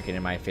not working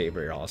in my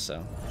favor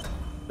also.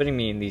 Putting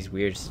me in these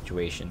weird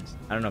situations.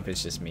 I don't know if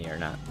it's just me or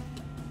not.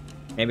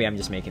 Maybe I'm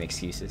just making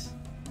excuses.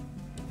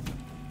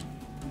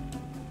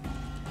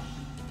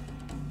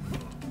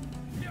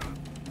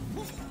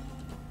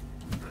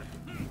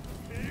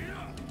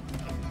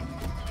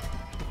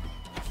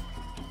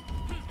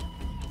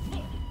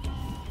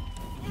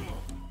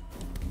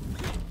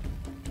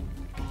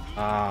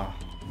 Ah.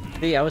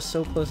 See, I was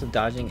so close to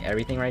dodging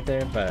everything right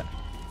there, but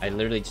I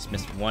literally just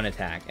missed one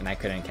attack and I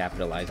couldn't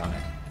capitalize on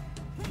it.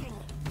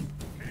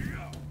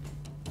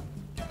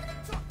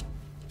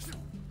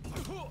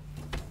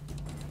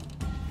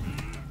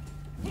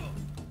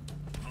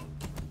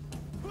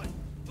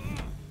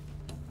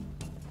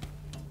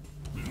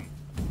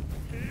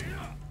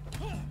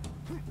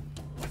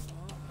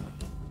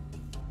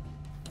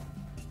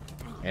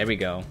 There we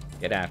go.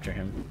 Get after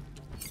him.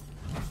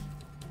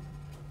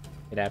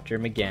 Get after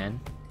him again.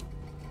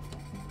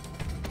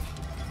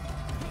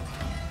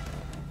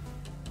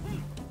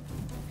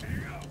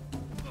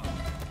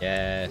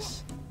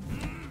 Yes.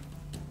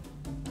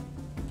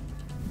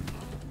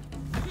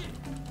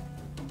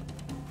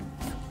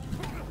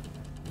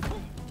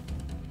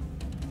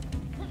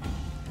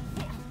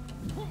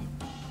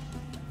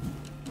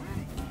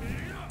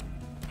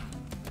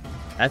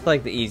 That's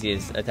like the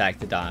easiest attack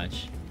to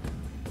dodge.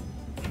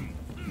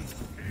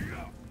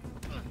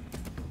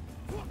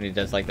 When he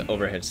does like the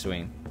overhead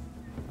swing.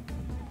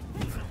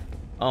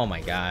 Oh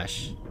my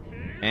gosh.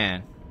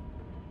 Man.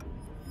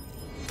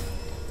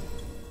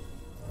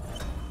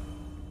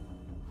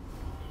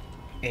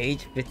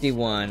 Age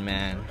 51,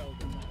 man.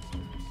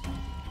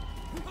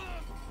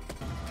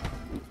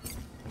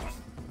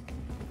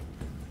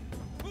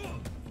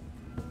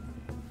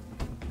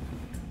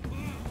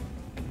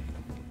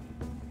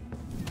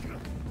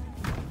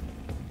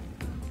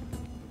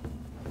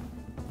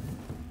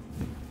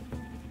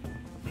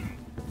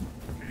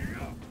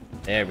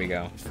 There we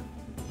go.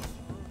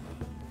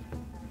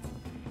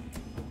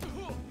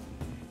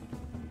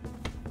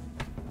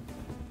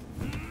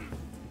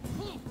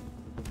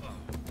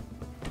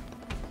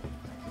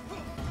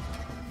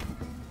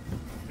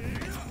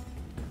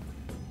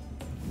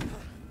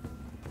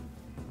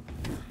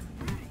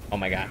 Oh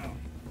my god.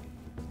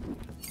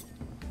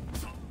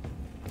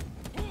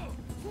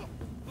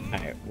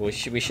 Alright, well,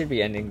 we should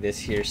be ending this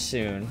here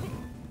soon.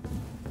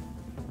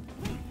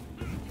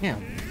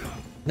 Damn.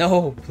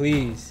 No,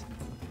 please.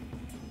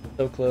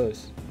 So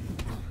close.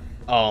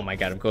 Oh my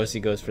god, of course he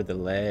goes for the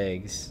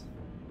legs.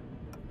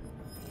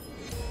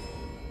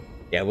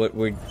 Yeah, we're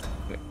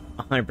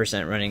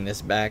 100% running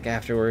this back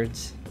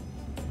afterwards.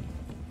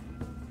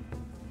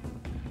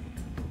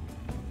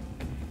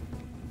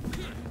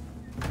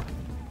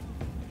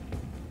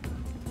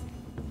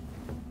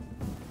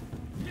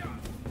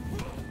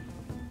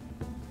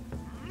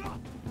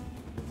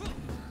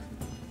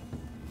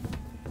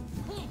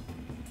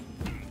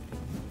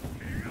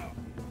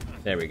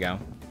 There we go.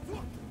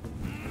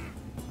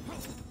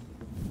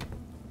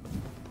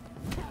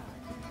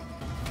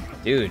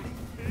 Dude.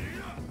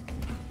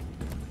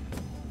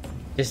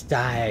 Just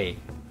die.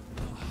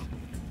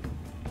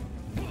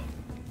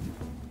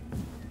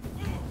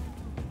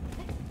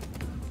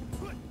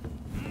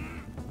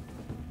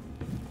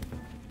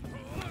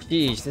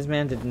 Jeez, this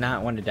man did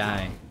not want to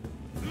die.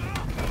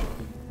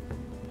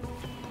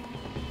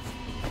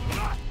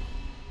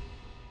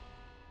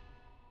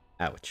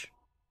 Ouch.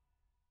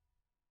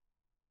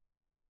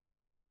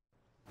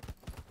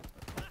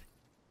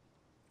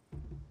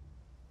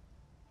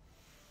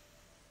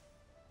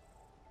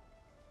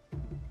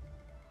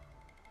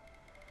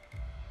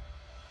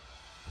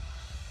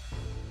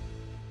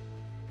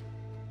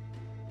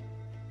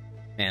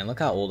 Man, look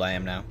how old I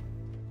am now.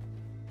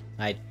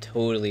 I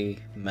totally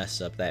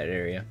messed up that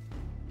area.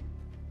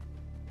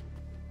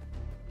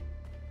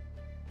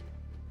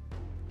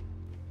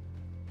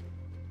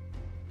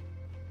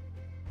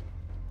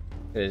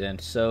 Could have done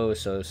so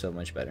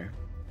much better.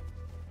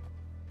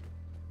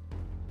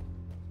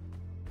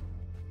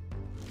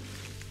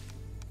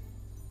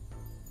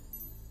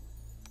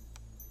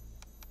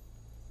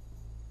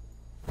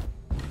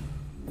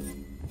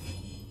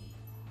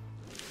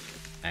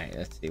 Alright,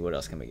 let's see, what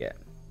else can we get?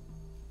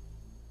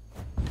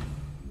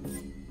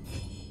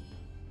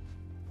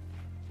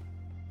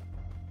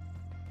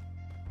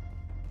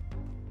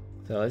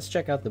 So let's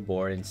check out the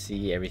board and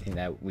see everything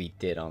that we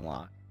did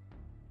unlock.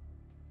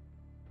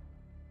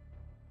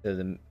 So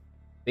the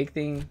big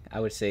thing I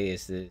would say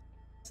is the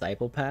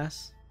disciple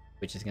pass,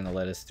 which is going to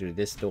let us through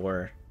this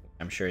door.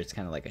 I'm sure it's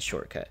kind of like a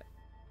shortcut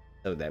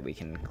so that we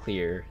can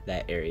clear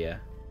that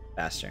area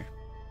faster.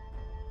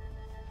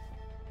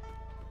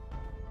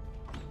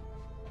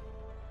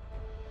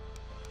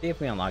 See if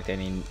we unlocked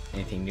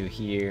anything new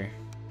here.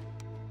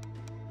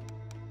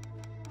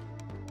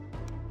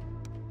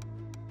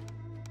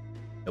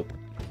 Nope.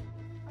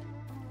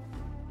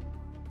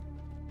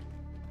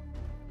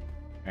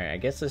 Alright, I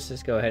guess let's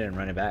just go ahead and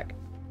run it back.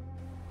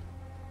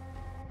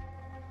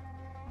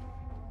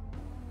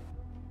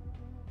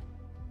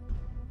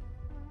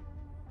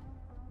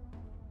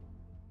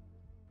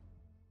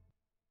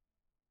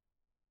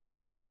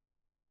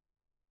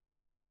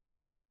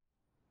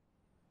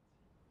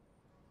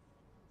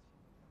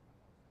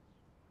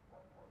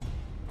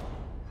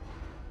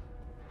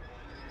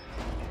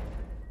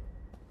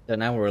 So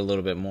now we're a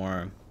little bit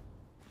more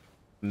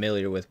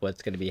familiar with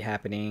what's going to be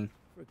happening.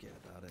 Forget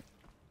about it.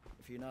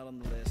 If you're not on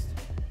the list.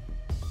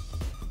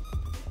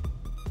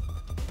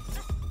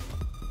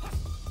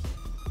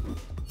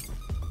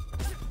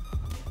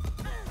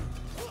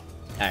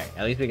 Alright,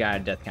 at least we got our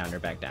death counter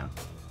back down.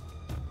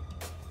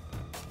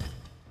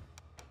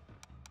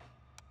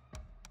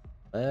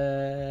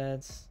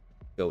 Let's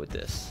go with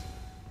this.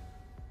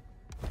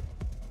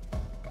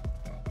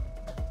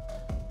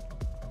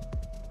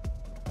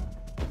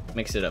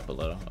 Mix it up a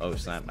little. Oh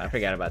snap, I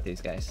forgot about these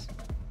guys.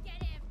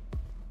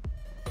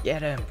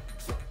 Get him!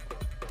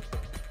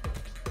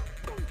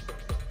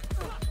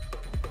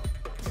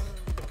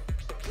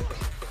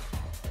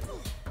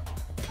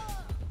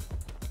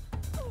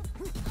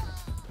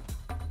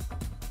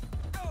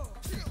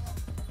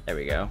 There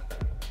we go.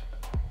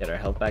 Get our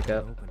health back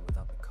up.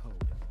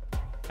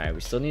 Alright,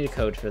 we still need a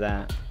code for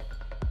that.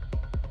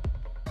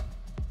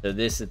 So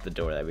this is the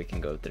door that we can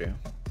go through.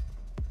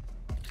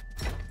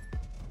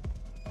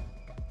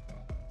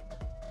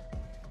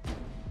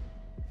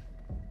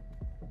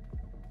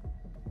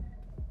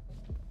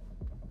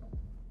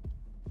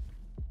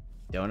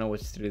 Don't know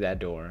what's through that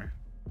door.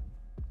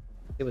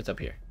 See what's up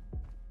here.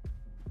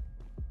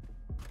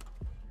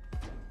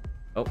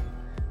 Oh.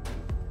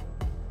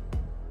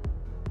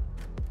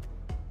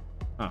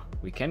 Huh,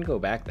 we can go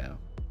back though.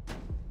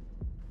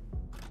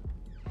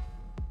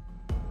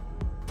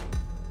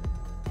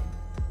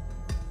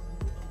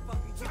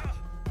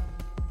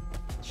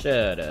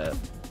 Shut up.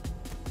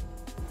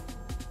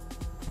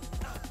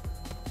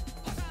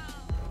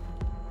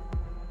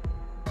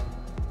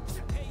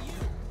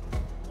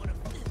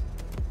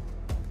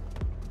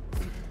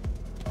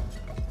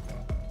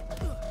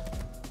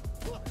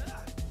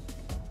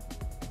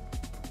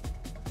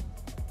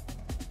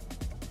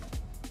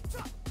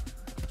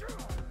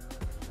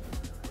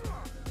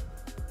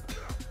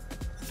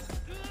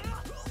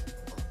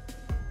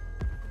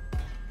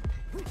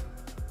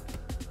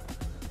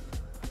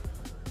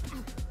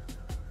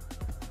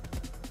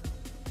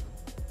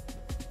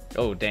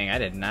 Oh, dang, I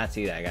did not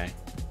see that guy.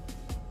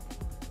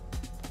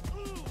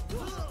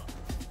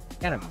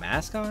 Got a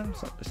mask on?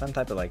 Some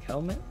type of like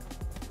helmet?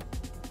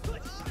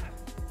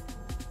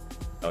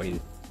 Oh, he.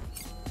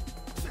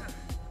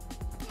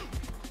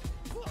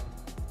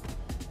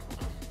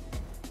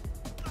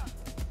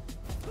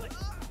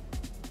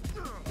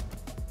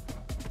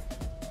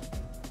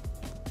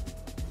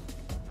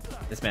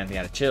 This man's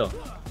gotta chill.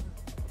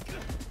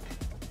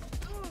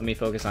 Let me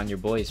focus on your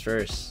boys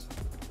first.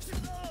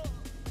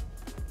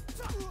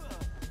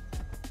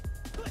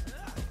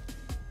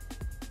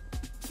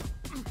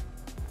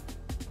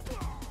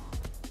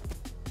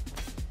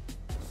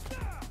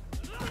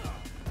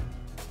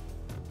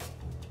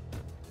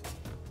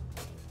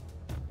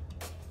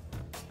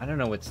 I don't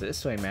know what's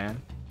this way,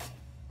 man.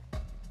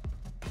 Let's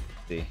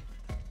see.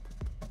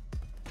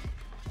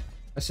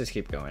 Let's just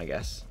keep going, I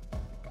guess.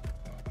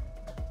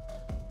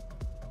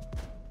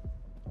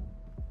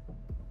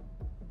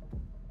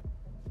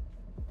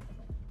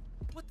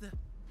 What the?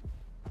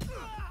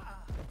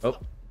 Oh,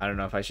 I don't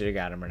know if I should have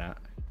got him or not.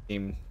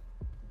 Seemed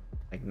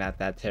like not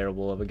that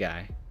terrible of a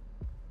guy.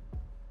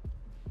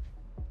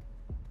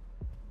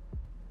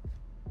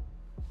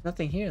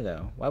 Nothing here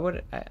though. Why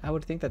would I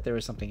would think that there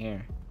was something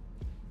here.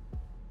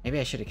 Maybe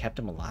I should have kept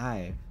him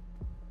alive.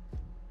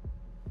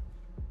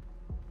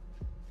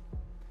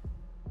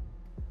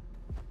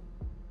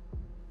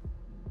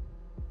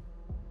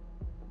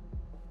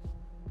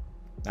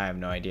 I have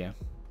no idea.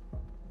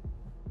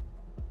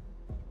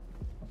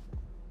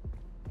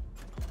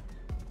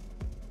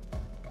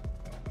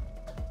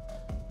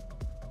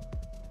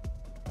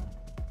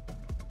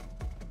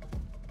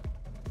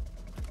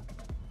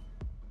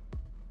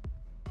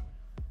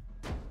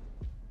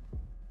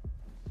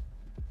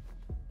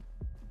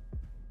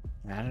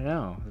 I don't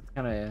know. It's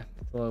kind of a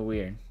little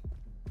weird.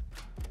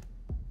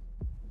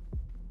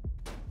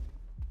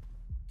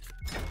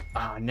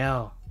 Oh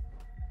no!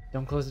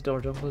 Don't close the door.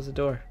 Don't close the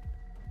door.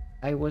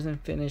 I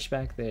wasn't finished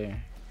back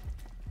there.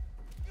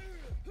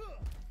 Did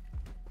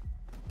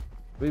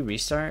we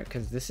restart?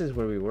 Because this is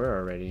where we were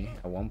already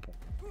at one point.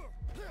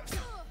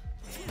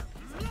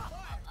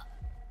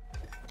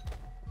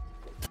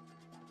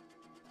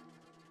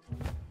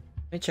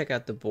 Let me check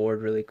out the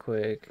board really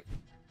quick.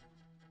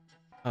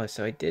 Oh,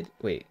 so I did.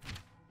 Wait.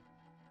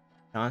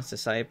 Sean's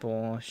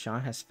disciple.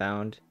 Sean has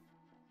founded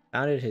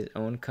his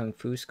own kung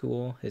fu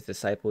school. His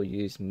disciple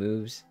used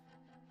moves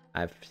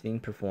I've seen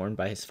performed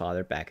by his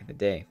father back in the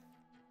day.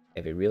 I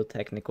have a real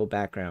technical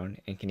background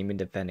and can even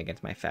defend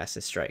against my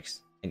fastest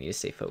strikes. I need to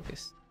stay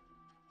focused.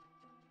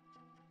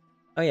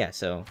 Oh yeah,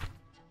 so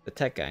the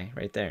tech guy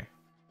right there.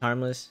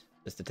 Harmless,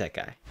 just the tech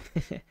guy.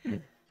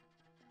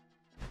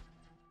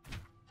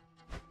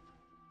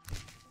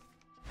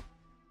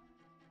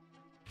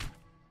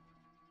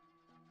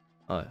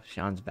 Oh,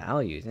 Sean's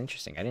values.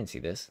 Interesting. I didn't see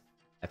this.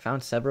 I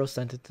found several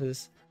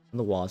sentences on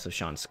the walls of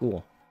Sean's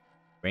school,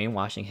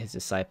 brainwashing his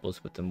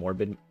disciples with a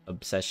morbid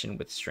obsession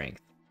with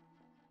strength.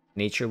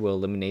 Nature will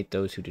eliminate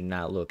those who do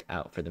not look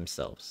out for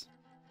themselves.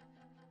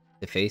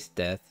 To face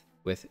death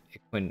with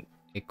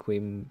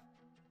equanimity,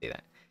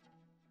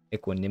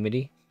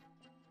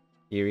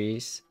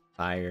 series,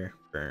 fire,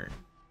 burn.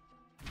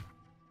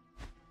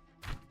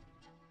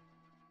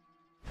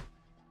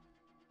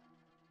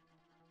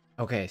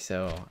 Okay,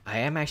 so I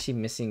am actually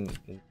missing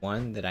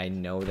one that I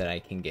know that I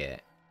can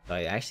get. So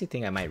I actually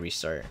think I might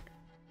restart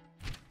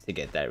to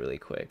get that really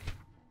quick.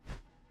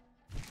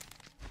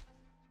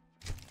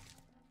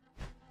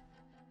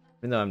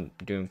 Even though I'm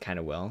doing kind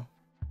of well,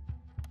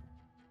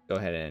 go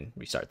ahead and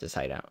restart this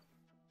hideout.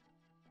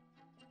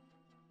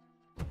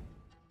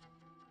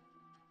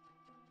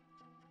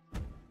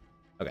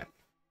 Okay.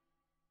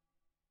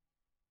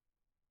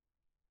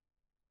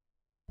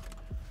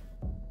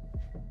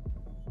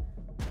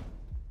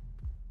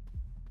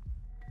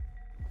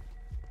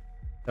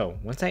 So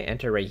once I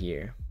enter right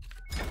here,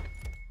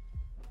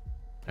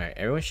 alright,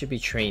 everyone should be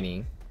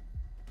training.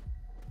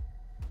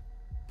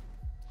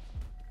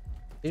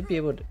 Should be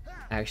able to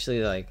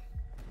actually like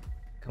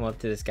come up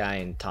to this guy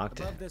and talk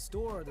to him. Above this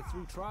door are the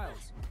 3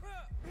 trials.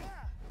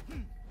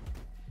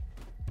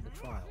 The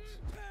trials.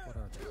 What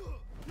are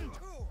they?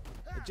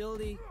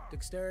 Agility,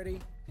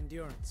 dexterity,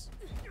 endurance.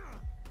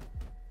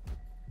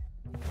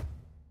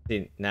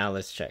 See, now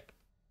let's check.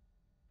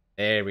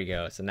 There we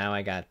go. So now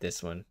I got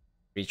this one.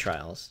 3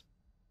 trials.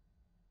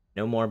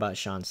 Know more about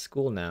Sean's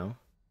school now.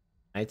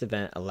 Tonight's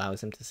event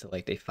allows him to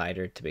select a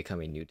fighter to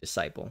become a new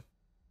disciple.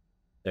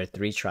 There are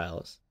 3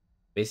 trials.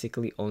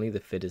 Basically, only the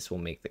fittest will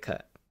make the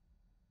cut.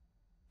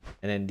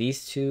 And then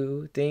these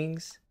 2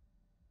 things,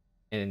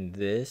 and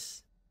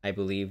this, I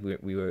believe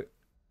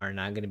are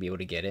not going to be able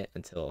to get it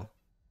until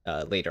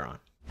later on.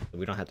 So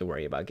we don't have to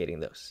worry about getting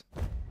those.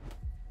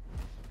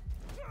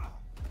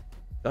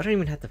 I don't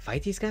even have to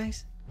fight these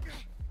guys?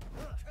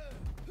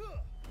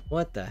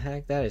 What the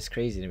heck? That is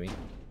crazy to me.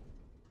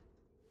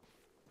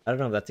 I don't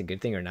know if that's a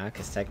good thing or not,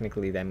 because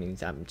technically that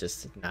means I'm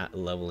just not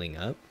leveling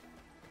up.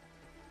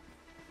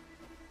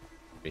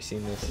 Have you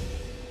seen this?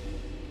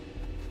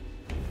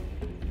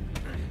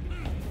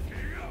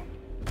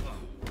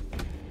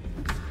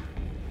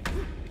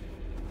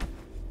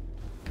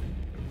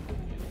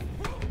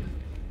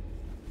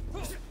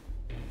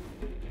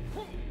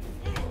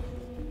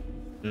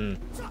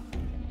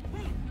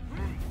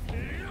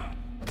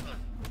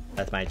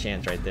 That's my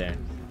chance right there.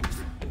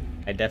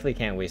 I definitely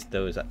can't waste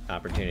those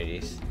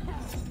opportunities.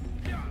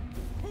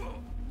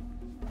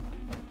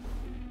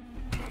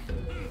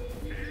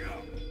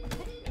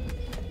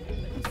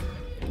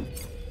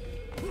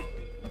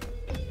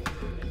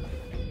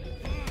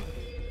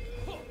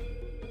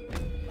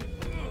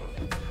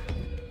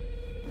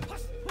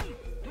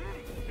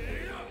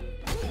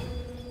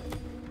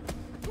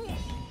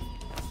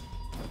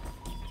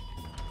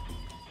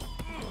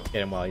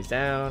 Get him while he's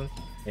down.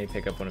 Maybe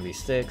pick up one of these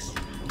sticks.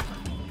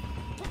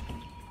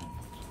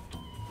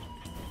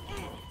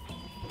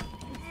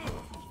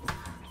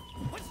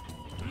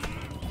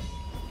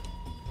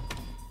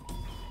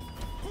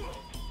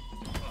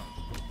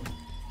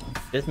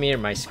 Just me or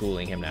am I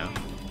schooling him now?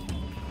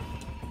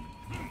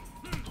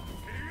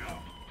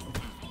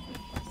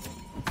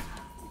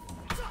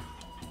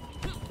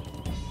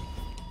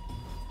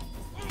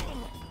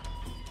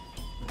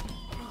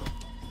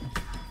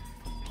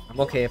 I'm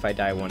okay if I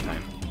die one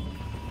time.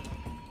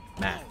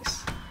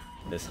 Max.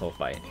 This whole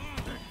fight.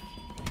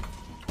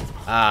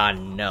 Ah,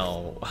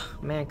 no.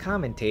 Man,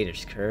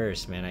 commentator's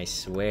curse, man, I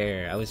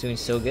swear. I was doing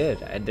so good.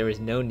 There was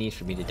no need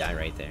for me to die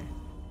right there.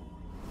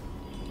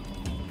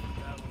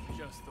 That was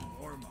just the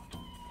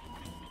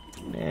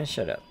warm-up. Man,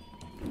 shut up.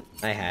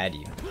 I had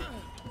you.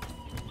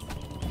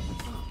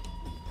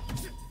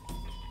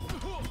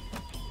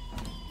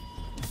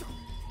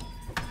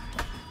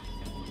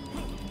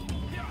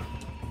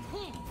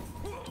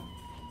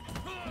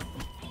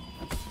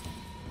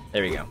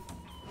 There we go.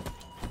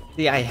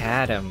 See, I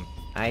had him.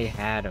 I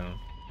had him.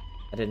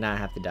 I did not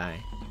have to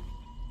die.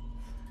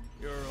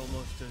 You're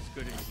almost as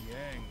good as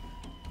Yang.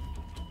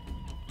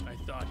 I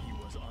thought he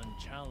was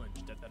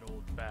unchallenged at that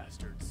old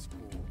bastard's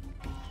school.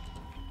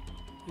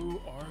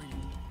 Who are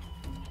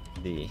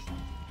you? See.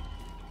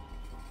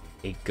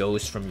 A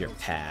ghost from your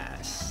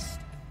past.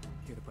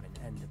 Here to put an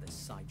end to this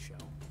sideshow.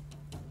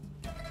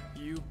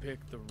 You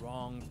picked the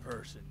wrong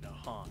person to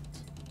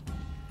haunt.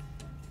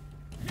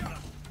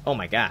 Oh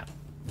my god.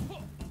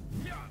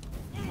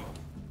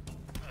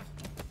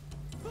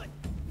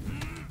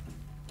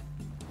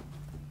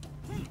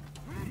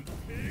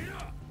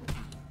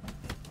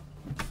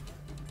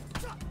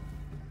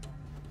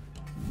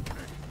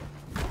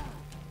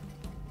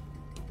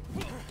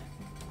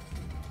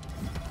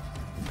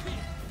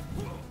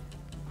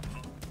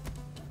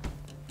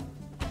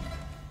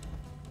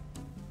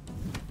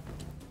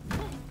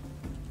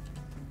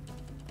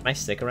 Can I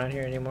stick around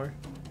here anymore?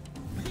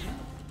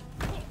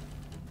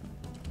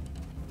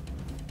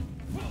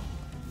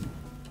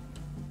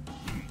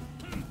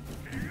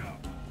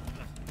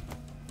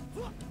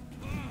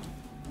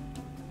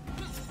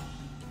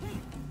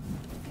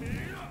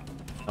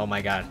 Oh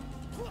my god,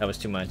 that was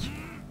too much.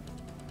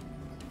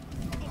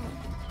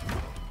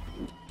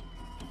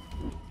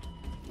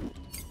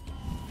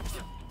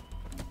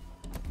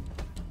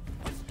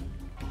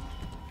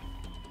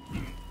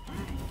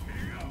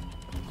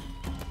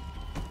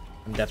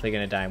 I'm definitely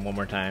gonna die one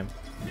more time.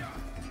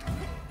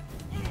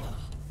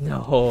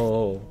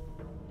 No.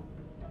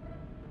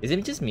 Is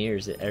it just me, or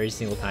is it every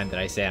single time that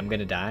I say I'm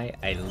gonna die,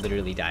 I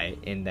literally die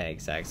in that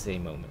exact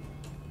same moment?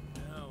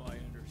 Now I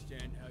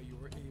understand how you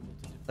were able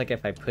to Like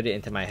if I put it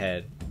into my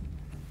head.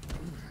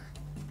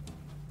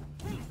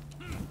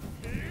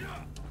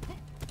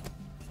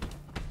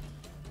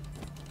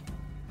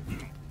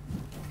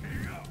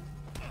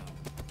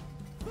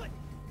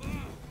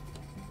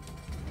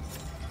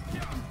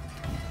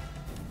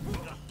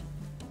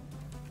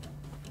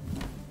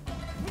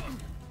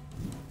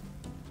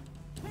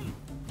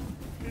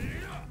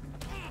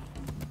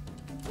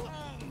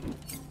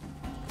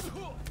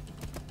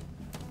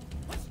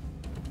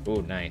 Oh,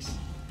 nice.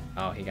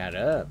 Oh, he got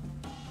up.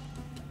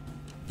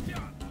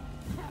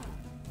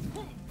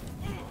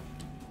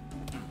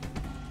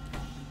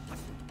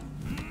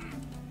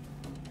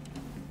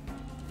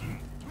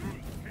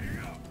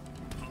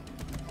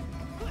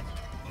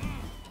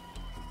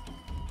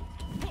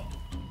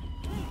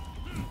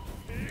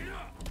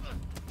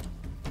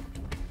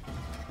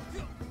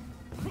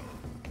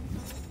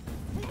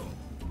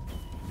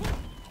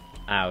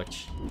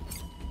 Ouch.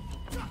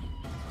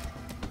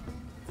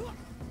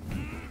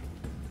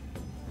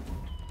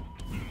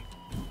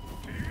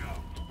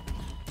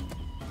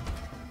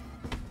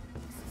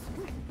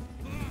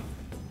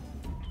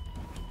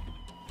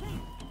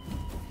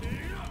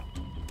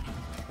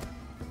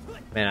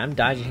 Man, I'm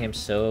dodging him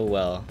so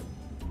well.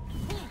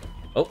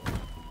 Oh,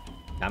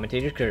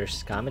 commentator's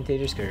curse.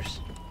 Commentator's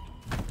curse.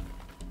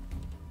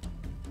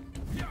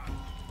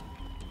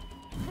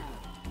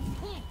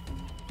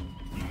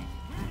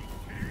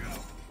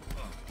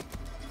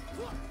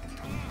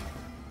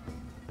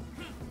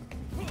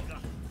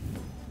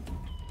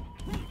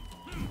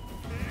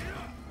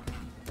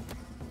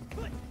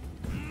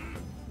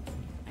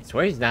 I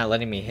swear he's not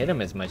letting me hit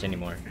him as much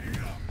anymore.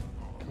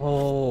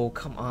 Oh,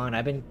 come on.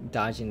 I've been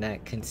dodging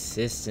that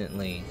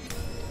consistently.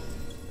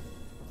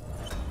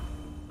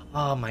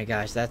 Oh my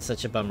gosh, that's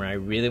such a bummer. I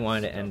really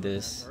wanted to end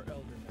this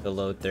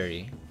below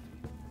 30.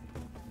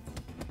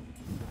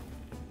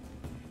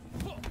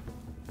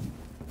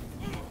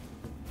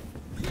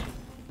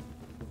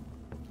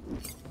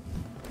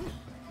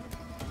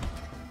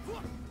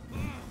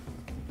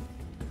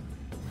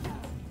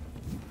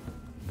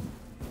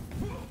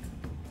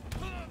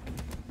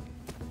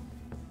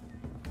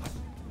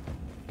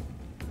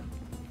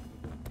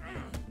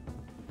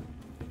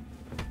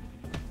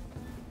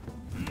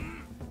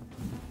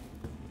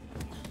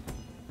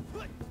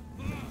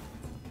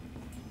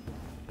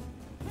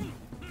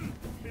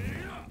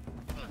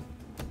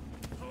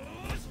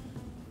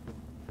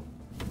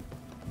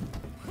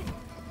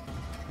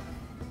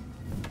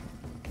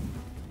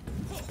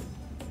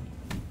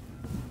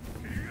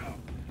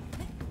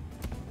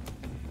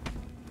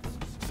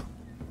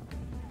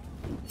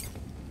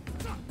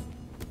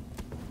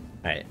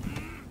 Alright.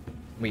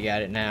 We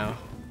got it now.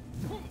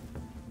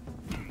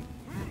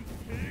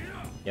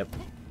 Yep.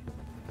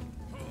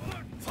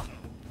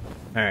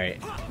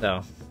 Alright,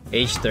 so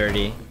age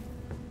 30.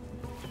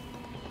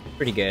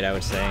 Pretty good, I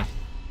would say.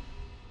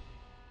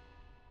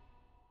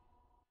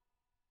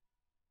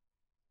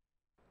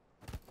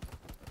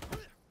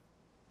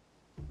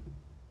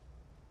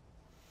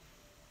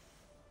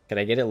 Could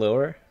I get it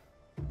lower?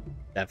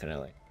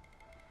 Definitely.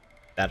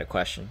 Without a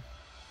question.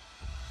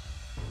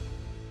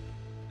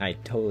 I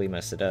totally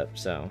messed it up,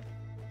 so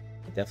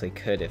I definitely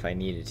could if I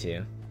needed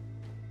to.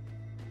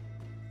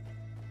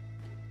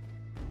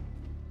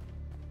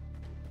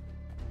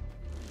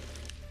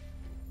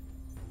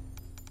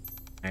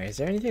 Alright, is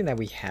there anything that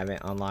we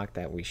haven't unlocked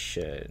that we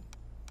should?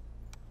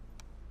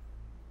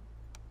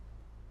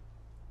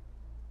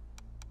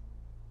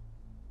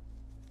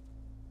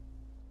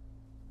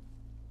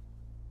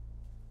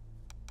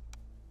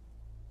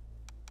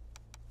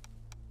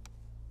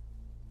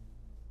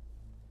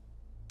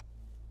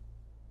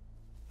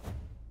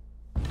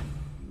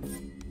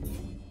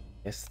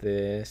 Guess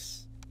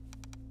this.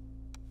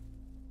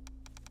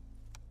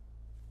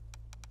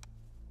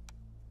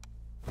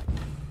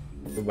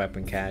 The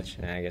weapon catch.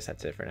 I guess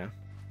that's it for now.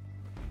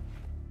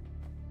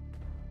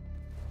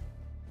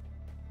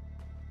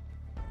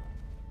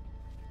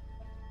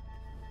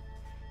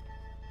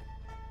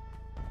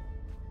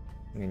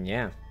 And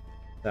yeah,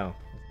 so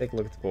let's take a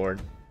look at the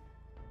board.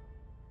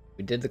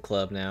 We did the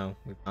club now.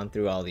 We've gone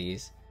through all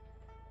these.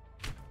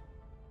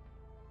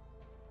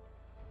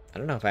 I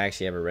don't know if I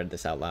actually ever read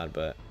this out loud,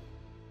 but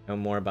know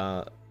more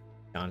about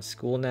John's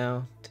school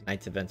now.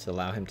 Tonight's events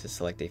allow him to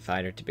select a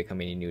fighter to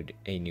become a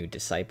new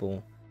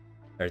disciple.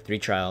 There are 3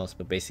 trials,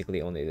 but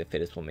basically only the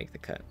fittest will make the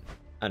cut.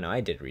 Oh no, I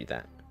did read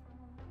that.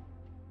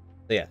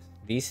 So yeah,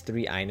 these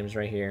 3 items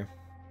right here.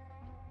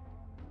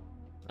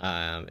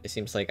 It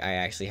seems like I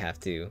actually have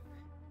to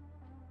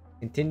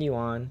continue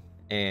on,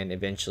 and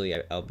eventually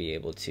I'll be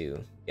able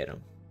to get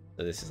them.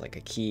 So this is like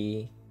a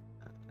key.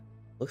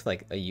 Looks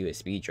like a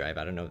USB drive.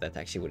 I don't know if that's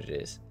actually what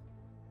it is.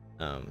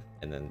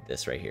 And then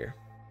this right here,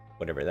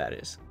 whatever that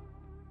is.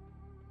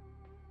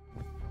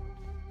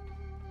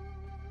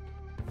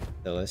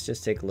 So let's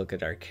just take a look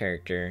at our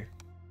character.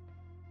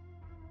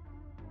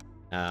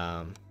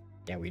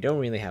 Yeah, we don't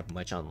really have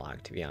much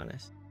unlocked, to be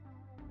honest.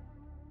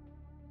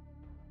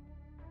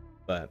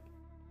 But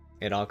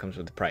it all comes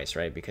with the price,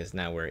 right? Because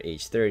now we're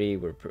age 30,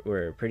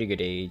 we're a pretty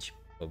good age,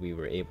 but we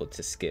were able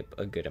to skip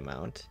a good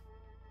amount.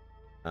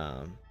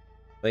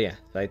 But yeah,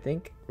 so I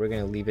think we're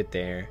gonna leave it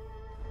there.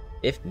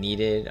 If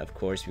needed, of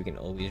course, we can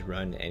always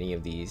run any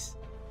of these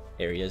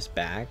areas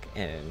back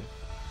and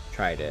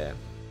try to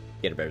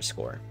get a better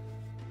score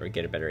or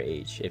get a better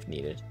age if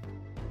needed.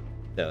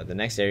 So the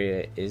next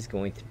area is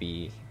going to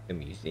be the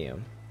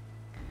museum,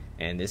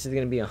 and this is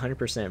going to be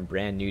 100%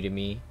 brand new to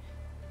me.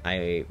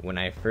 When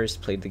I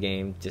first played the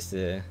game, just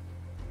to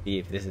see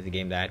if this is the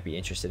game that I'd be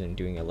interested in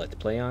doing a let's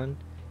play on,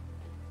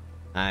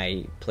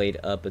 I played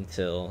up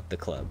until the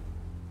club.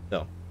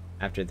 So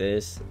after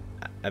this,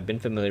 I've been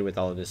familiar with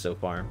all of this so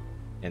far,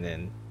 and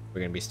then we're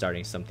going to be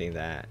starting something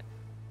that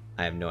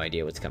I have no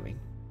idea what's coming.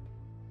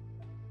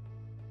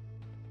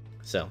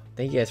 So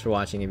thank you guys for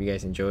watching. If you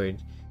guys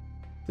enjoyed,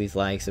 please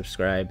like,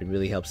 subscribe, it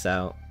really helps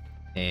out,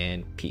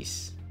 and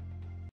peace.